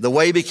 The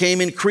way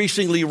became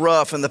increasingly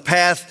rough, and the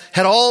path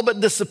had all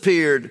but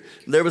disappeared.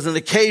 There was an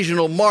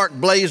occasional mark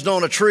blazed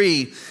on a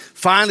tree.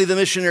 Finally, the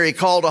missionary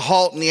called a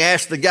halt, and he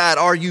asked the guide,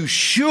 "Are you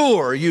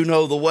sure you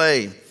know the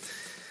way?"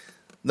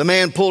 The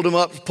man pulled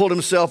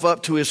himself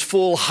up to his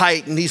full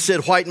height, and he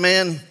said, "White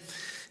man,"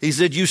 he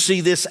said, "you see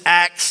this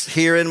axe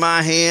here in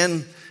my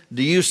hand?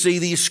 Do you see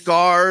these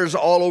scars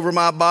all over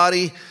my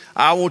body?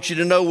 I want you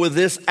to know with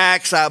this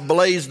axe, I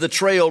blazed the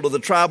trail to the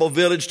tribal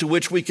village to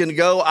which we can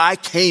go. I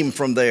came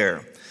from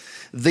there.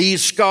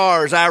 These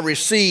scars I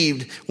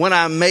received when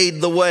I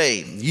made the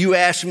way. You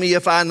ask me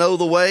if I know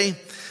the way?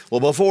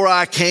 Well, before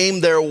I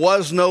came, there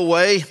was no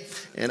way,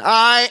 and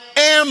I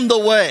am the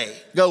way.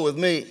 Go with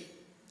me."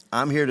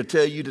 I'm here to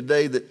tell you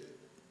today that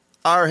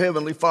our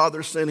Heavenly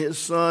Father sent His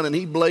Son, and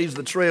He blazed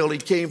the trail. He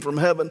came from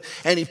heaven,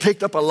 and He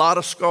picked up a lot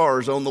of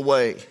scars on the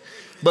way.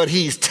 But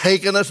He's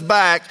taken us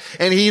back,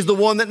 and He's the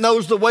one that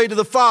knows the way to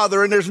the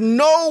Father. And there's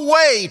no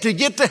way to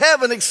get to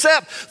heaven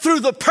except through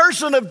the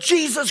person of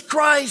Jesus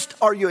Christ.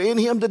 Are you in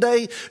Him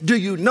today? Do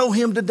you know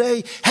Him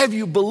today? Have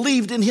you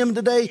believed in Him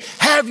today?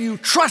 Have you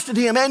trusted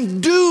Him?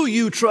 And do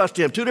you trust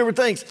Him? Two different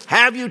things.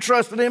 Have you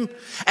trusted Him?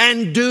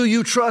 And do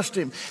you trust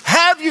Him?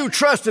 Have you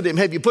trusted Him?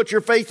 Have you put your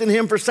faith in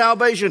Him for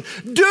salvation?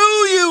 Do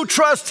you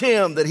trust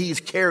Him that He's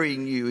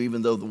carrying you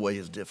even though the way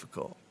is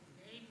difficult?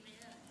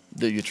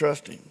 Do you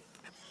trust Him?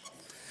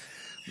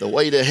 The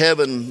way to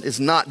heaven is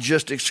not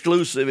just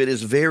exclusive, it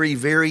is very,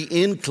 very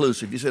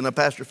inclusive. You say, "Now,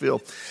 Pastor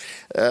Phil,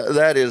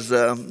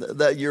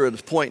 that you're at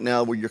a point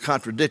now where you're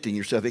contradicting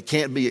yourself. It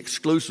can't be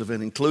exclusive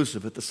and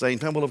inclusive at the same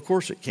time." Well, of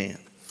course it can.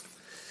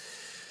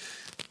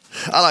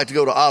 I like to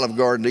go to Olive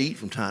Garden to eat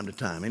from time to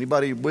time.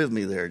 Anybody with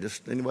me there?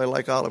 Just anybody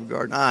like Olive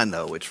Garden? I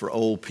know it's for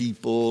old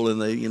people,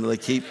 and they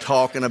keep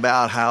talking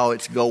about how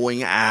it's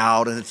going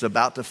out and it's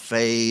about to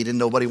fade and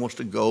nobody wants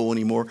to go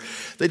anymore.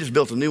 They just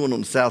built a new one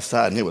on the south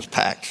side and it was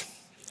packed.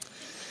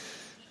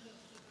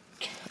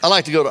 I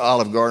like to go to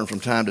Olive Garden from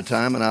time to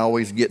time, and I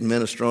always get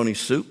minestrone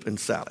soup and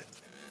salad.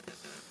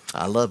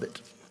 I love it.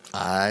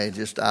 I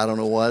don't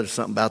know why, there's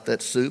something about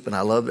that soup, and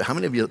I love it. How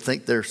many of you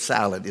think their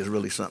salad is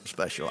really something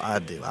special? I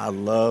do. I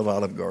love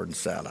Olive Garden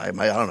salad. I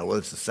don't know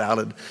whether it's the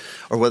salad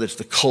or whether it's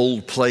the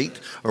cold plate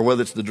or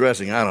whether it's the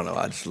dressing. I don't know.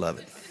 I just love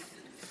it.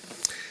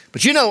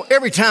 But you know,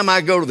 every time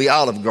I go to the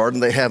Olive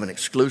Garden, they have an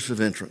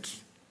exclusive entrance.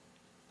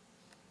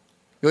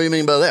 What do you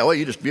mean by that? Well,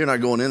 you're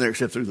not going in there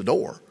except through the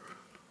door.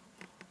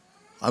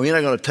 I mean, you're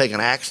not going to take an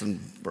axe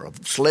or a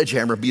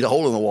sledgehammer and beat a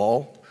hole in the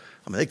wall.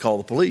 I mean, they call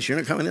the police. You're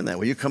not coming in that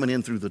way. You're coming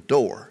in through the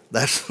door.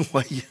 That's the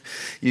way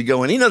you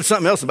go in. You know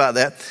something else about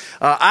that?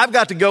 I've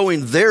got to go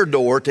in their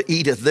door to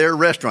eat at their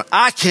restaurant.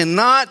 I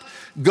cannot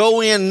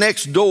go in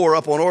next door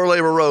up on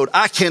Orleva Road.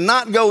 I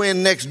cannot go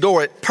in next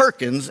door at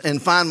Perkins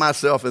and find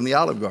myself in the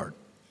Olive Garden.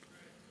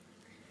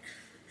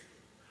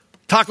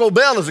 Taco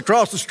Bell is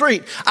across the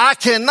street. I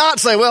cannot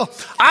say, well,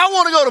 I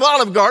want to go to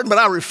Olive Garden, but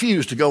I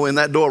refuse to go in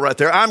that door right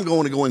there. I'm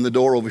going to go in the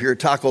door over here at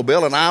Taco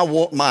Bell, and I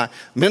want my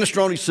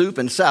minestrone soup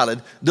and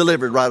salad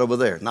delivered right over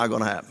there. Not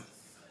going to happen.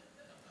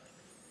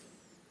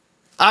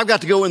 I've got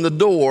to go in the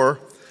door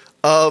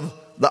of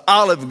the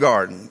Olive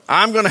Garden.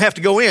 I'm going to have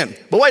to go in.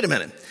 But wait a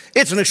minute.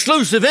 It's an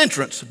exclusive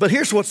entrance. But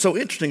here's what's so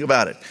interesting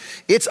about it.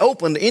 It's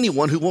open to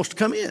anyone who wants to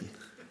come in.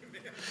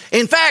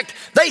 In fact,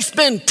 they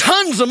spend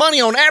tons of money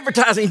on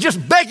advertising,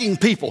 just begging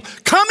people,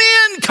 come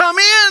in, come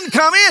in,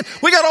 come in.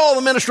 We got all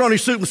the minestrone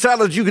soup and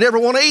salads you could ever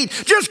want to eat.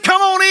 Just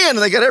come on in. And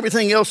they got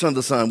everything else under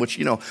the sun, which,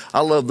 you know, I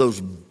love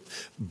those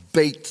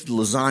baked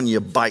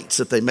lasagna bites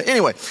that they make.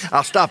 Anyway,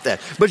 I'll stop that.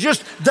 But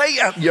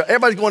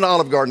everybody's going to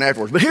Olive Garden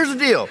afterwards. But here's the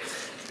deal.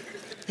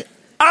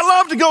 I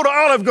love to go to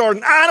Olive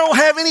Garden. I don't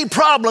have any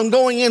problem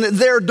going in at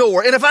their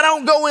door. And if I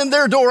don't go in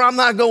their door, I'm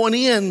not going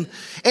in.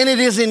 And it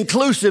is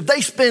inclusive.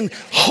 They spend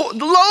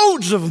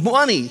loads of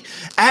money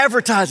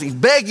advertising,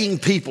 begging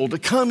people to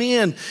come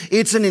in.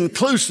 It's an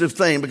inclusive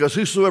thing because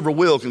whosoever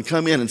will can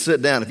come in and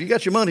sit down. If you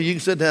got your money, you can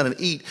sit down and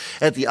eat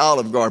at the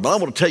Olive Garden. But I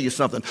want to tell you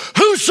something.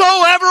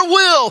 Whosoever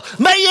will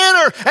may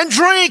enter and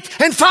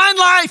drink and find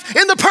life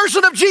in the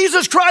person of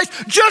Jesus Christ.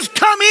 Just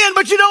come in,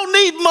 but you don't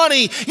need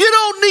money. You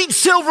don't need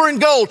silver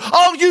and gold.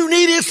 All you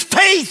need is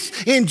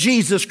faith in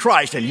Jesus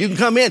Christ. And you can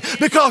come in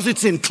because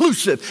it's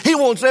inclusive. He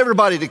wants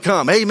everybody to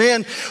come.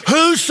 Amen.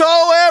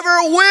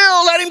 Whosoever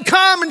will, let him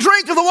come and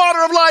drink of the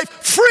water of life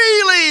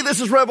freely. This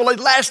is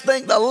Revelation. Last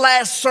thing, the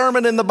last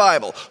sermon in the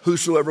Bible.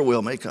 Whosoever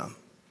will may come.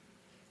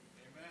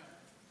 Amen.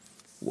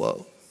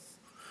 Whoa.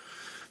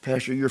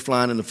 Pastor, you're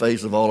flying in the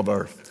face of all of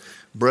our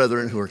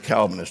brethren who are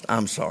Calvinists.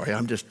 I'm sorry,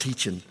 I'm just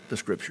teaching the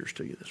scriptures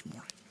to you this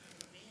morning.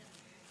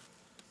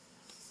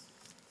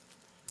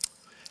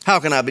 How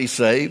can I be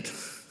saved?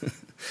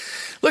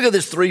 Look at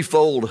this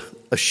threefold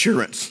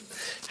assurance.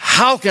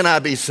 How can I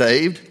be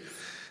saved?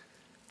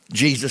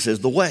 Jesus is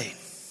the way.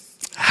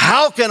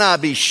 How can I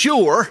be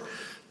sure?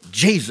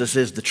 Jesus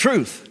is the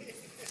truth.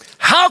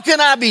 How can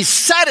I be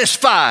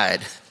satisfied?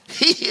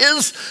 He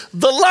is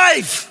the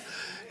life.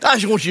 I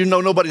just want you to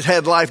know nobody's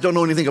had life, don't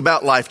know anything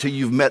about life till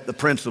you've met the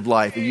Prince of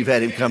Life and you've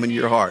had him come into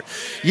your heart.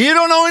 You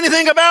don't know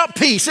anything about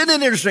peace. Isn't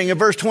it interesting? In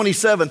verse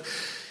 27,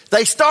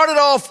 they started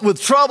off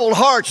with troubled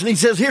hearts, and he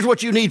says, here's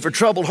what you need for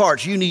troubled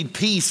hearts. You need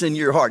peace in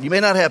your heart. You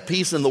may not have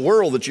peace in the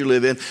world that you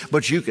live in,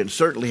 but you can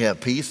certainly have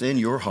peace in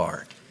your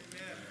heart.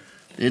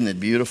 Isn't it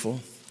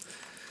beautiful?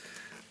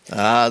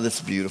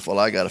 That's beautiful.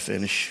 I got to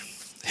finish.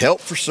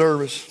 Help for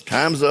service.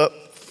 Time's up.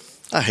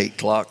 I hate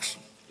clocks.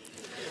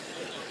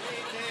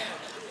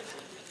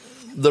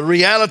 The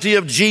reality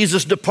of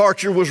Jesus'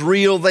 departure was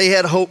real. They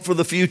had hope for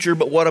the future,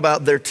 but what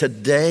about their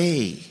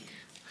today?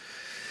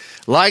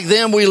 Like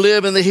them, we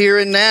live in the here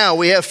and now.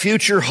 We have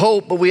future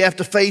hope, but we have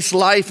to face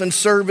life and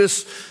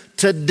service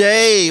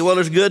today. Well,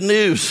 there's good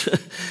news.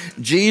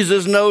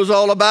 Jesus knows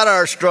all about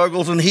our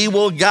struggles, and he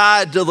will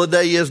guide till the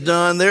day is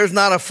done. There's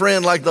not a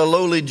friend like the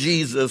lowly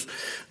Jesus.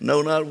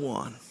 No, not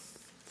one.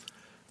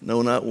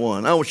 No, not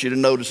one. I want you to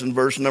notice in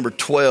verse number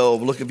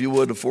 12, look if you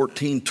would to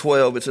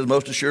 14:12. It says,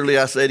 most assuredly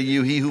I say to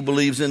you, he who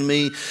believes in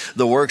me,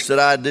 the works that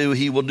I do,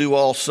 he will do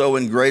also,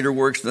 and greater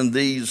works than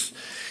these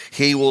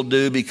he will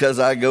do, because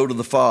I go to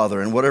the Father.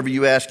 And whatever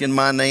you ask in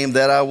my name,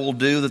 that I will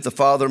do, that the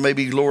Father may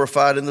be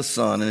glorified in the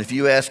Son. And if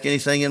you ask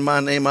anything in my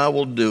name, I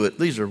will do it.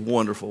 These are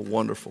wonderful,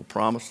 wonderful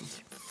promises.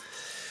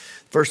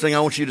 First thing I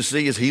want you to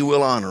see is he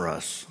will honor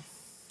us.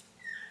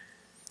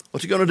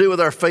 What's he going to do with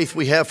our faith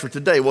we have for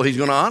today? Well, he's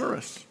going to honor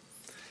us.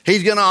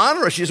 He's going to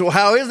honor us. You say, well,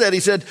 how is that? He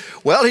said,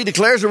 well, he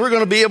declares that we're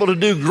going to be able to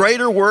do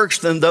greater works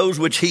than those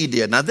which he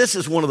did. Now, this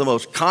is one of the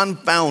most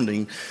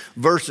confounding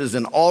verses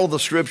in all of the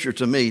scripture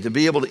to me, to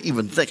be able to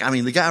even think. I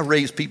mean, the guy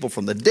raised people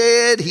from the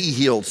dead. He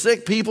healed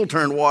sick people,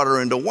 turned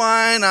water into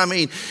wine. I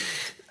mean,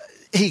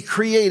 he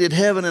created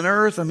heaven and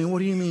earth. I mean, what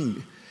do you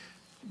mean?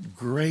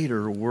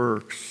 Greater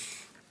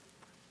works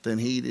than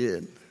he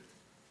did.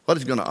 But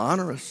he's going to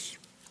honor us.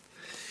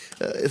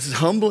 It's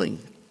humbling.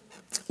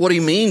 What he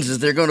means is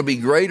they're going to be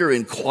greater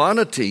in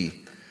quantity,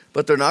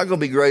 but they're not going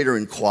to be greater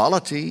in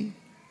quality.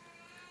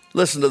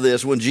 Listen to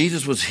this. When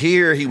Jesus was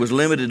here, he was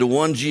limited to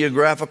one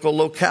geographical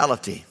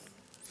locality.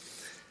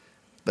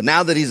 But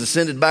now that he's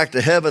ascended back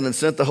to heaven and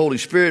sent the Holy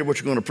Spirit,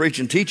 which we're going to preach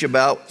and teach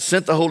about,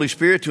 sent the Holy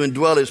Spirit to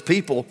indwell his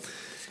people,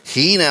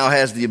 he now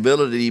has the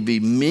ability to be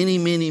many,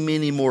 many,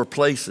 many more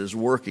places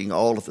working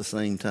all at the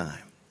same time.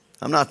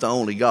 I'm not the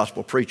only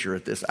gospel preacher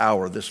at this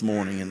hour this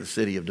morning in the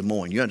city of Des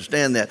Moines. You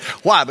understand that?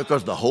 Why?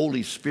 Because the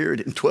Holy Spirit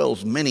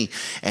indwells many,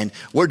 and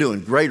we're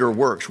doing greater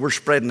works. We're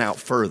spreading out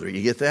further.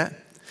 You get that?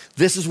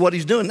 This is what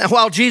he's doing. Now,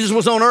 while Jesus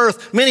was on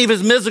earth, many of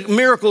his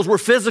miracles were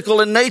physical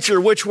in nature,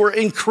 which were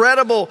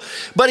incredible.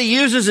 But he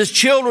uses his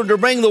children to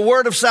bring the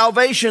word of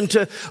salvation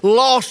to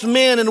lost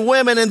men and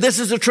women. And this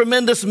is a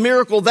tremendous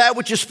miracle. That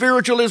which is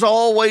spiritual is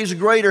always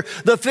greater.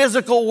 The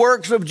physical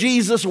works of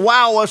Jesus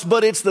wow us,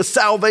 but it's the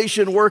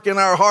salvation work in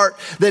our heart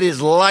that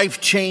is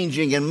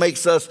life-changing and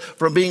makes us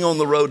from being on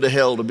the road to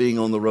hell to being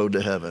on the road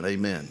to heaven.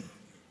 Amen.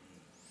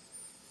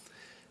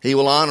 He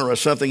will honor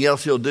us. Something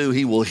else he'll do,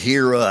 he will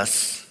hear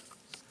us.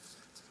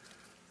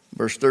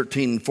 Verse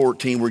 13 and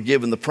 14, we're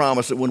given the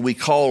promise that when we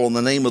call on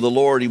the name of the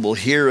Lord, he will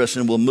hear us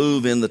and will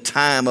move in the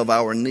time of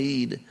our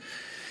need.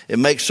 It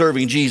makes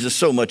serving Jesus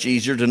so much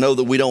easier to know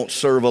that we don't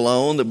serve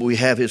alone, that we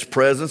have his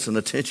presence and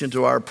attention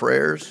to our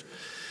prayers.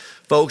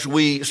 Folks,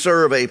 we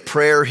serve a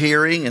prayer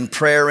hearing and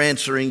prayer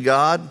answering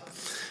God.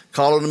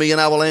 Call unto me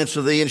and I will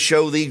answer thee and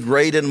show thee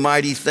great and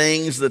mighty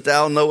things that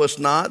thou knowest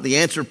not. The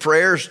answered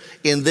prayers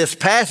in this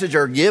passage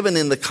are given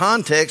in the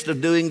context of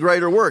doing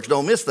greater works.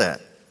 Don't miss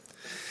that.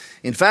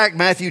 In fact,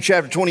 Matthew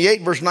chapter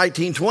 28, verse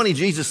 19-20,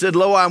 Jesus said,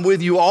 lo, I'm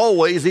with you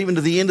always, even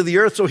to the end of the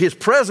earth. So his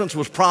presence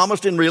was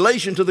promised in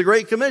relation to the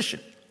Great Commission.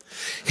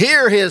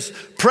 Here, his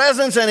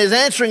presence and his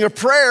answering of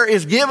prayer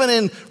is given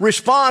in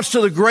response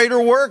to the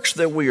greater works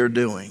that we are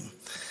doing.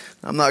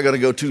 I'm not going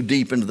to go too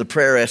deep into the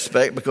prayer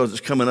aspect because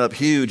it's coming up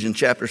huge in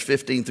chapters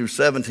 15 through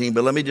 17.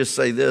 But let me just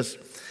say this.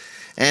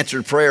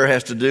 Answered prayer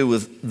has to do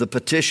with the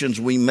petitions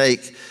we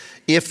make.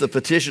 If the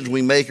petitions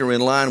we make are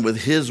in line with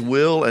his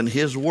will and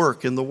his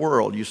work in the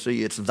world. You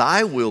see, it's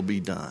thy will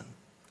be done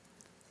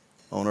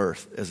on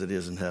earth as it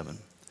is in heaven.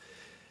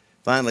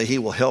 Finally, he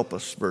will help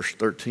us, verse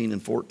 13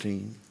 and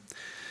 14.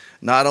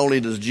 Not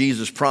only does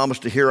Jesus promise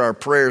to hear our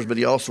prayers, but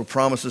he also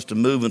promises to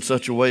move in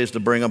such a way as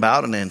to bring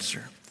about an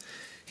answer.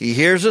 He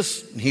hears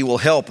us, and he will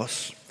help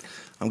us.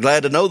 I'm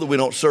glad to know that we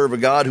don't serve a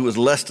God who has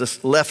left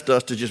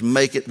us to just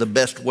make it the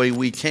best way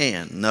we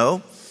can.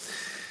 No.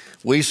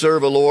 We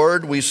serve a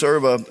Lord, we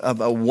serve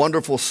a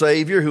wonderful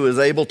Savior who is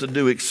able to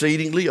do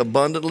exceedingly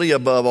abundantly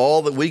above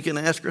all that we can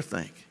ask or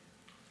think.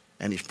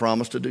 And he's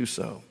promised to do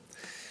so.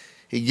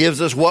 He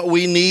gives us what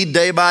we need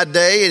day by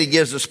day, and he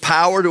gives us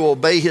power to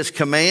obey his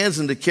commands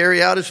and to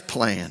carry out his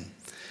plan.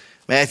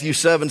 Matthew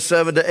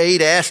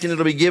 7:7-8, ask and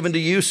it'll be given to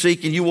you,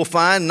 seek and you will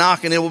find,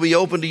 knock and it will be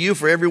opened to you.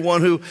 For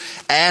everyone who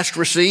asks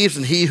receives,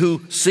 and he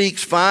who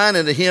seeks finds,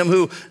 and to him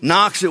who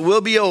knocks it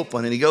will be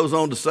open. And he goes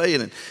on to say,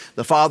 and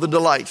the Father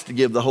delights to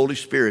give the Holy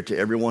Spirit to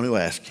everyone who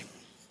asks him.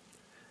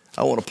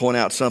 I want to point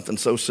out something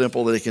so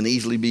simple that it can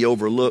easily be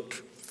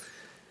overlooked.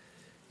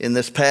 In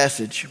this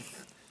passage,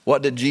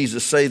 what did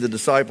Jesus say the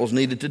disciples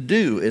needed to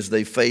do as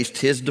they faced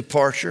his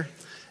departure,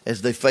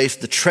 as they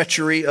faced the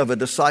treachery of a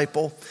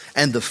disciple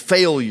and the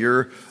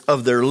failure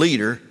of their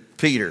leader,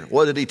 Peter?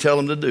 What did he tell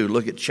them to do?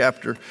 Look at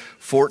chapter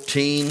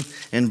 14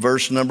 and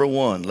verse number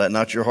 1. Let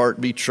not your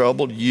heart be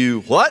troubled. You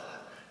what?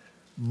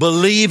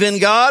 Believe in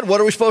God. What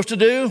are we supposed to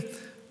do?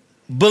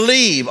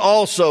 Believe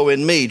also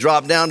in me.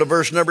 Drop down to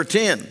verse number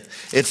 10.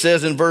 It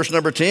says in verse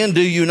number 10,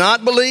 do you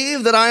not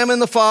believe that I am in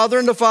the Father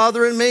and the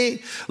Father in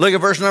me? Look at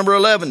verse number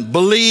 11.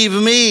 Believe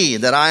me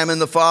that I am in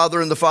the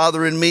Father and the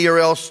Father in me, or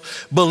else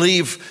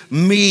believe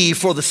me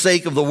for the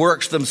sake of the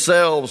works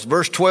themselves.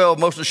 Verse 12,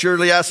 most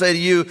assuredly I say to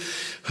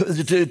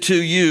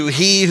you,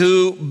 he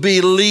who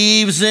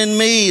believes in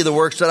me, the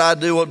works that I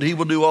do, he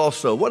will do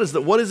also. What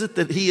is it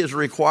that he is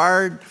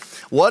required?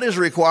 What is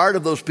required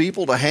of those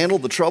people to handle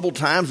the troubled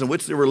times in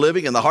which they were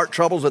living and the heart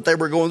troubles that they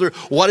were going through?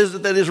 What is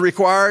it that is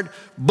required?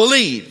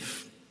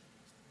 Believe.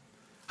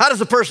 How does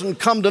a person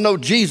come to know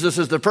Jesus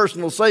as their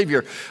personal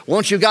Savior?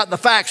 Once you've got the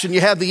facts and you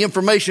have the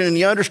information and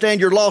you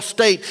understand your lost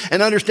state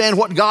and understand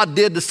what God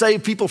did to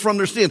save people from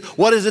their sin,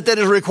 what is it that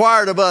is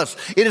required of us?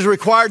 It is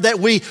required that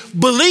we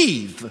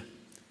believe.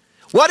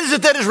 What is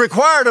it that is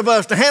required of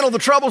us to handle the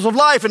troubles of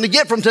life and to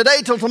get from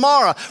today till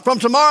tomorrow, from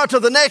tomorrow to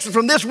the next, and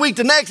from this week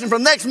to next, and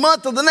from next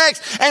month to the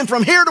next, and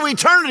from here to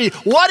eternity?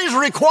 What is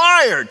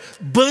required?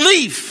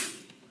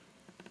 Belief.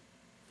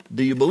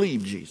 Do you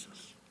believe Jesus?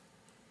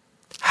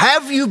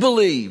 Have you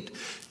believed?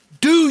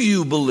 Do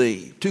you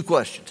believe? Two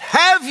questions.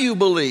 Have you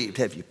believed?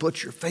 Have you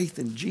put your faith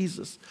in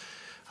Jesus?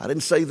 I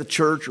didn't say the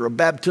church or a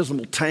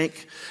baptismal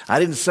tank.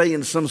 I didn't say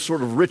in some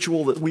sort of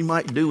ritual that we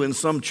might do in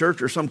some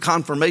church or some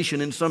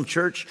confirmation in some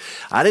church.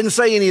 I didn't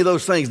say any of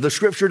those things. The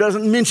scripture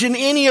doesn't mention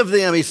any of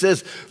them. He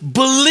says,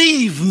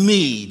 believe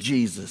me,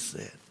 Jesus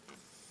said.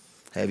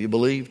 Have you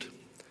believed?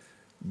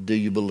 Do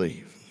you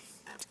believe?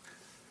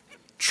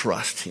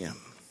 Trust him.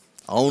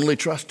 Only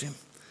trust him.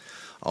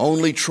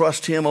 Only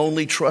trust him.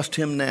 Only trust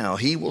him now.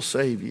 He will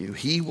save you.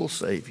 He will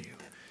save you.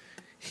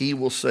 He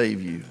will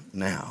save you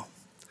now.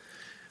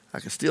 I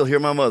can still hear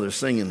my mother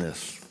singing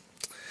this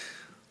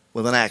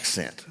with an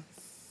accent.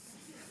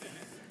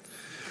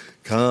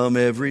 Come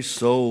every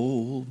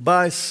soul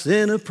by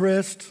sin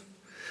oppressed,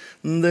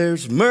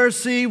 there's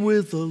mercy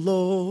with the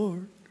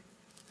Lord,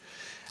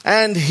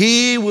 and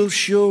he will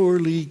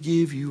surely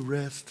give you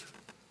rest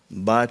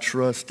by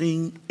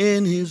trusting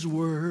in his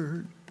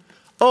word.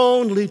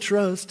 Only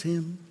trust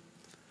him.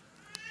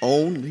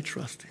 Only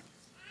trust him.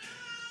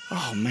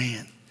 Oh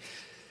man.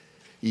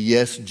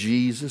 Yes,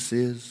 Jesus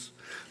is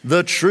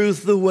the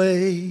truth, the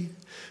way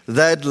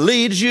that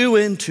leads you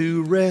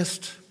into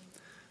rest.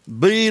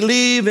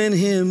 Believe in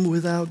him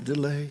without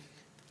delay,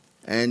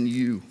 and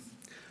you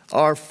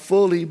are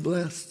fully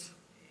blessed.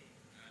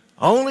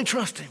 Only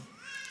trust him.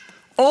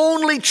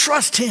 Only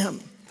trust him.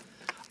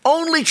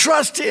 Only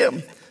trust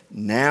him.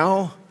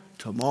 Now,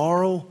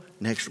 tomorrow,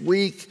 next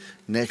week,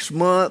 next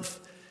month,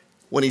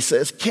 when he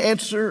says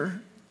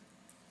cancer,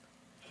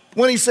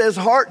 when he says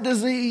heart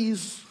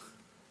disease,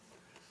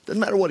 doesn't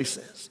matter what he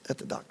says at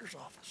the doctor's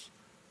office.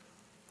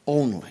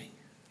 Only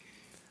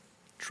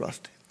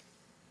trust him.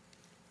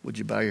 Would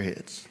you bow your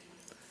heads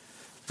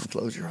and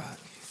close your eyes?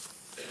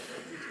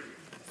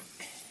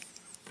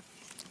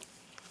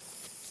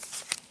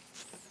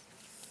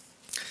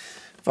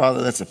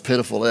 Father, that's a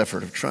pitiful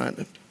effort of trying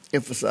to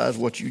emphasize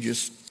what you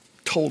just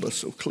told us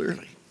so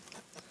clearly.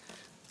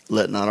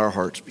 Let not our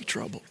hearts be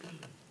troubled.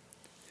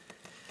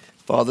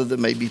 Father, there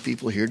may be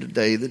people here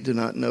today that do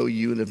not know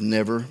you and have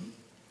never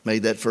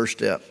made that first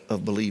step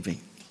of believing.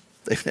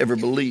 They've never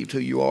believed who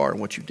you are and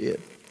what you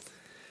did.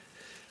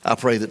 I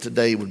pray that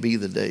today would be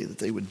the day that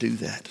they would do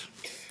that.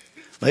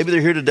 Maybe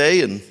they're here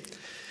today and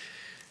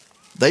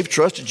they've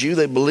trusted you,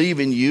 they believe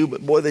in you,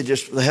 but boy, they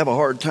have a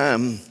hard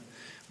time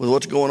with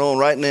what's going on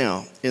right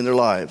now in their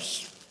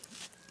lives.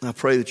 And I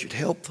pray that you'd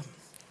help them.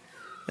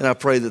 And I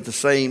pray that the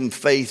same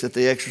faith that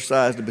they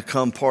exercise to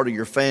become part of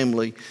your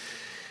family,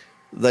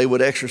 they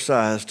would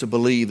exercise to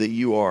believe that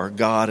you are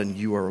God and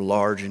you are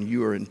large and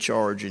you are in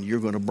charge and you're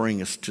going to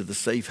bring us to the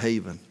safe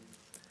haven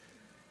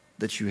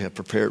that you have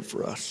prepared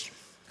for us.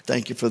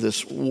 Thank you for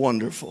this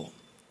wonderful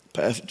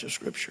passage of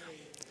Scripture.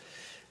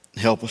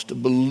 Help us to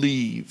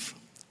believe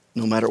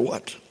no matter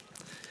what.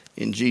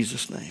 In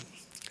Jesus' name,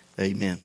 amen.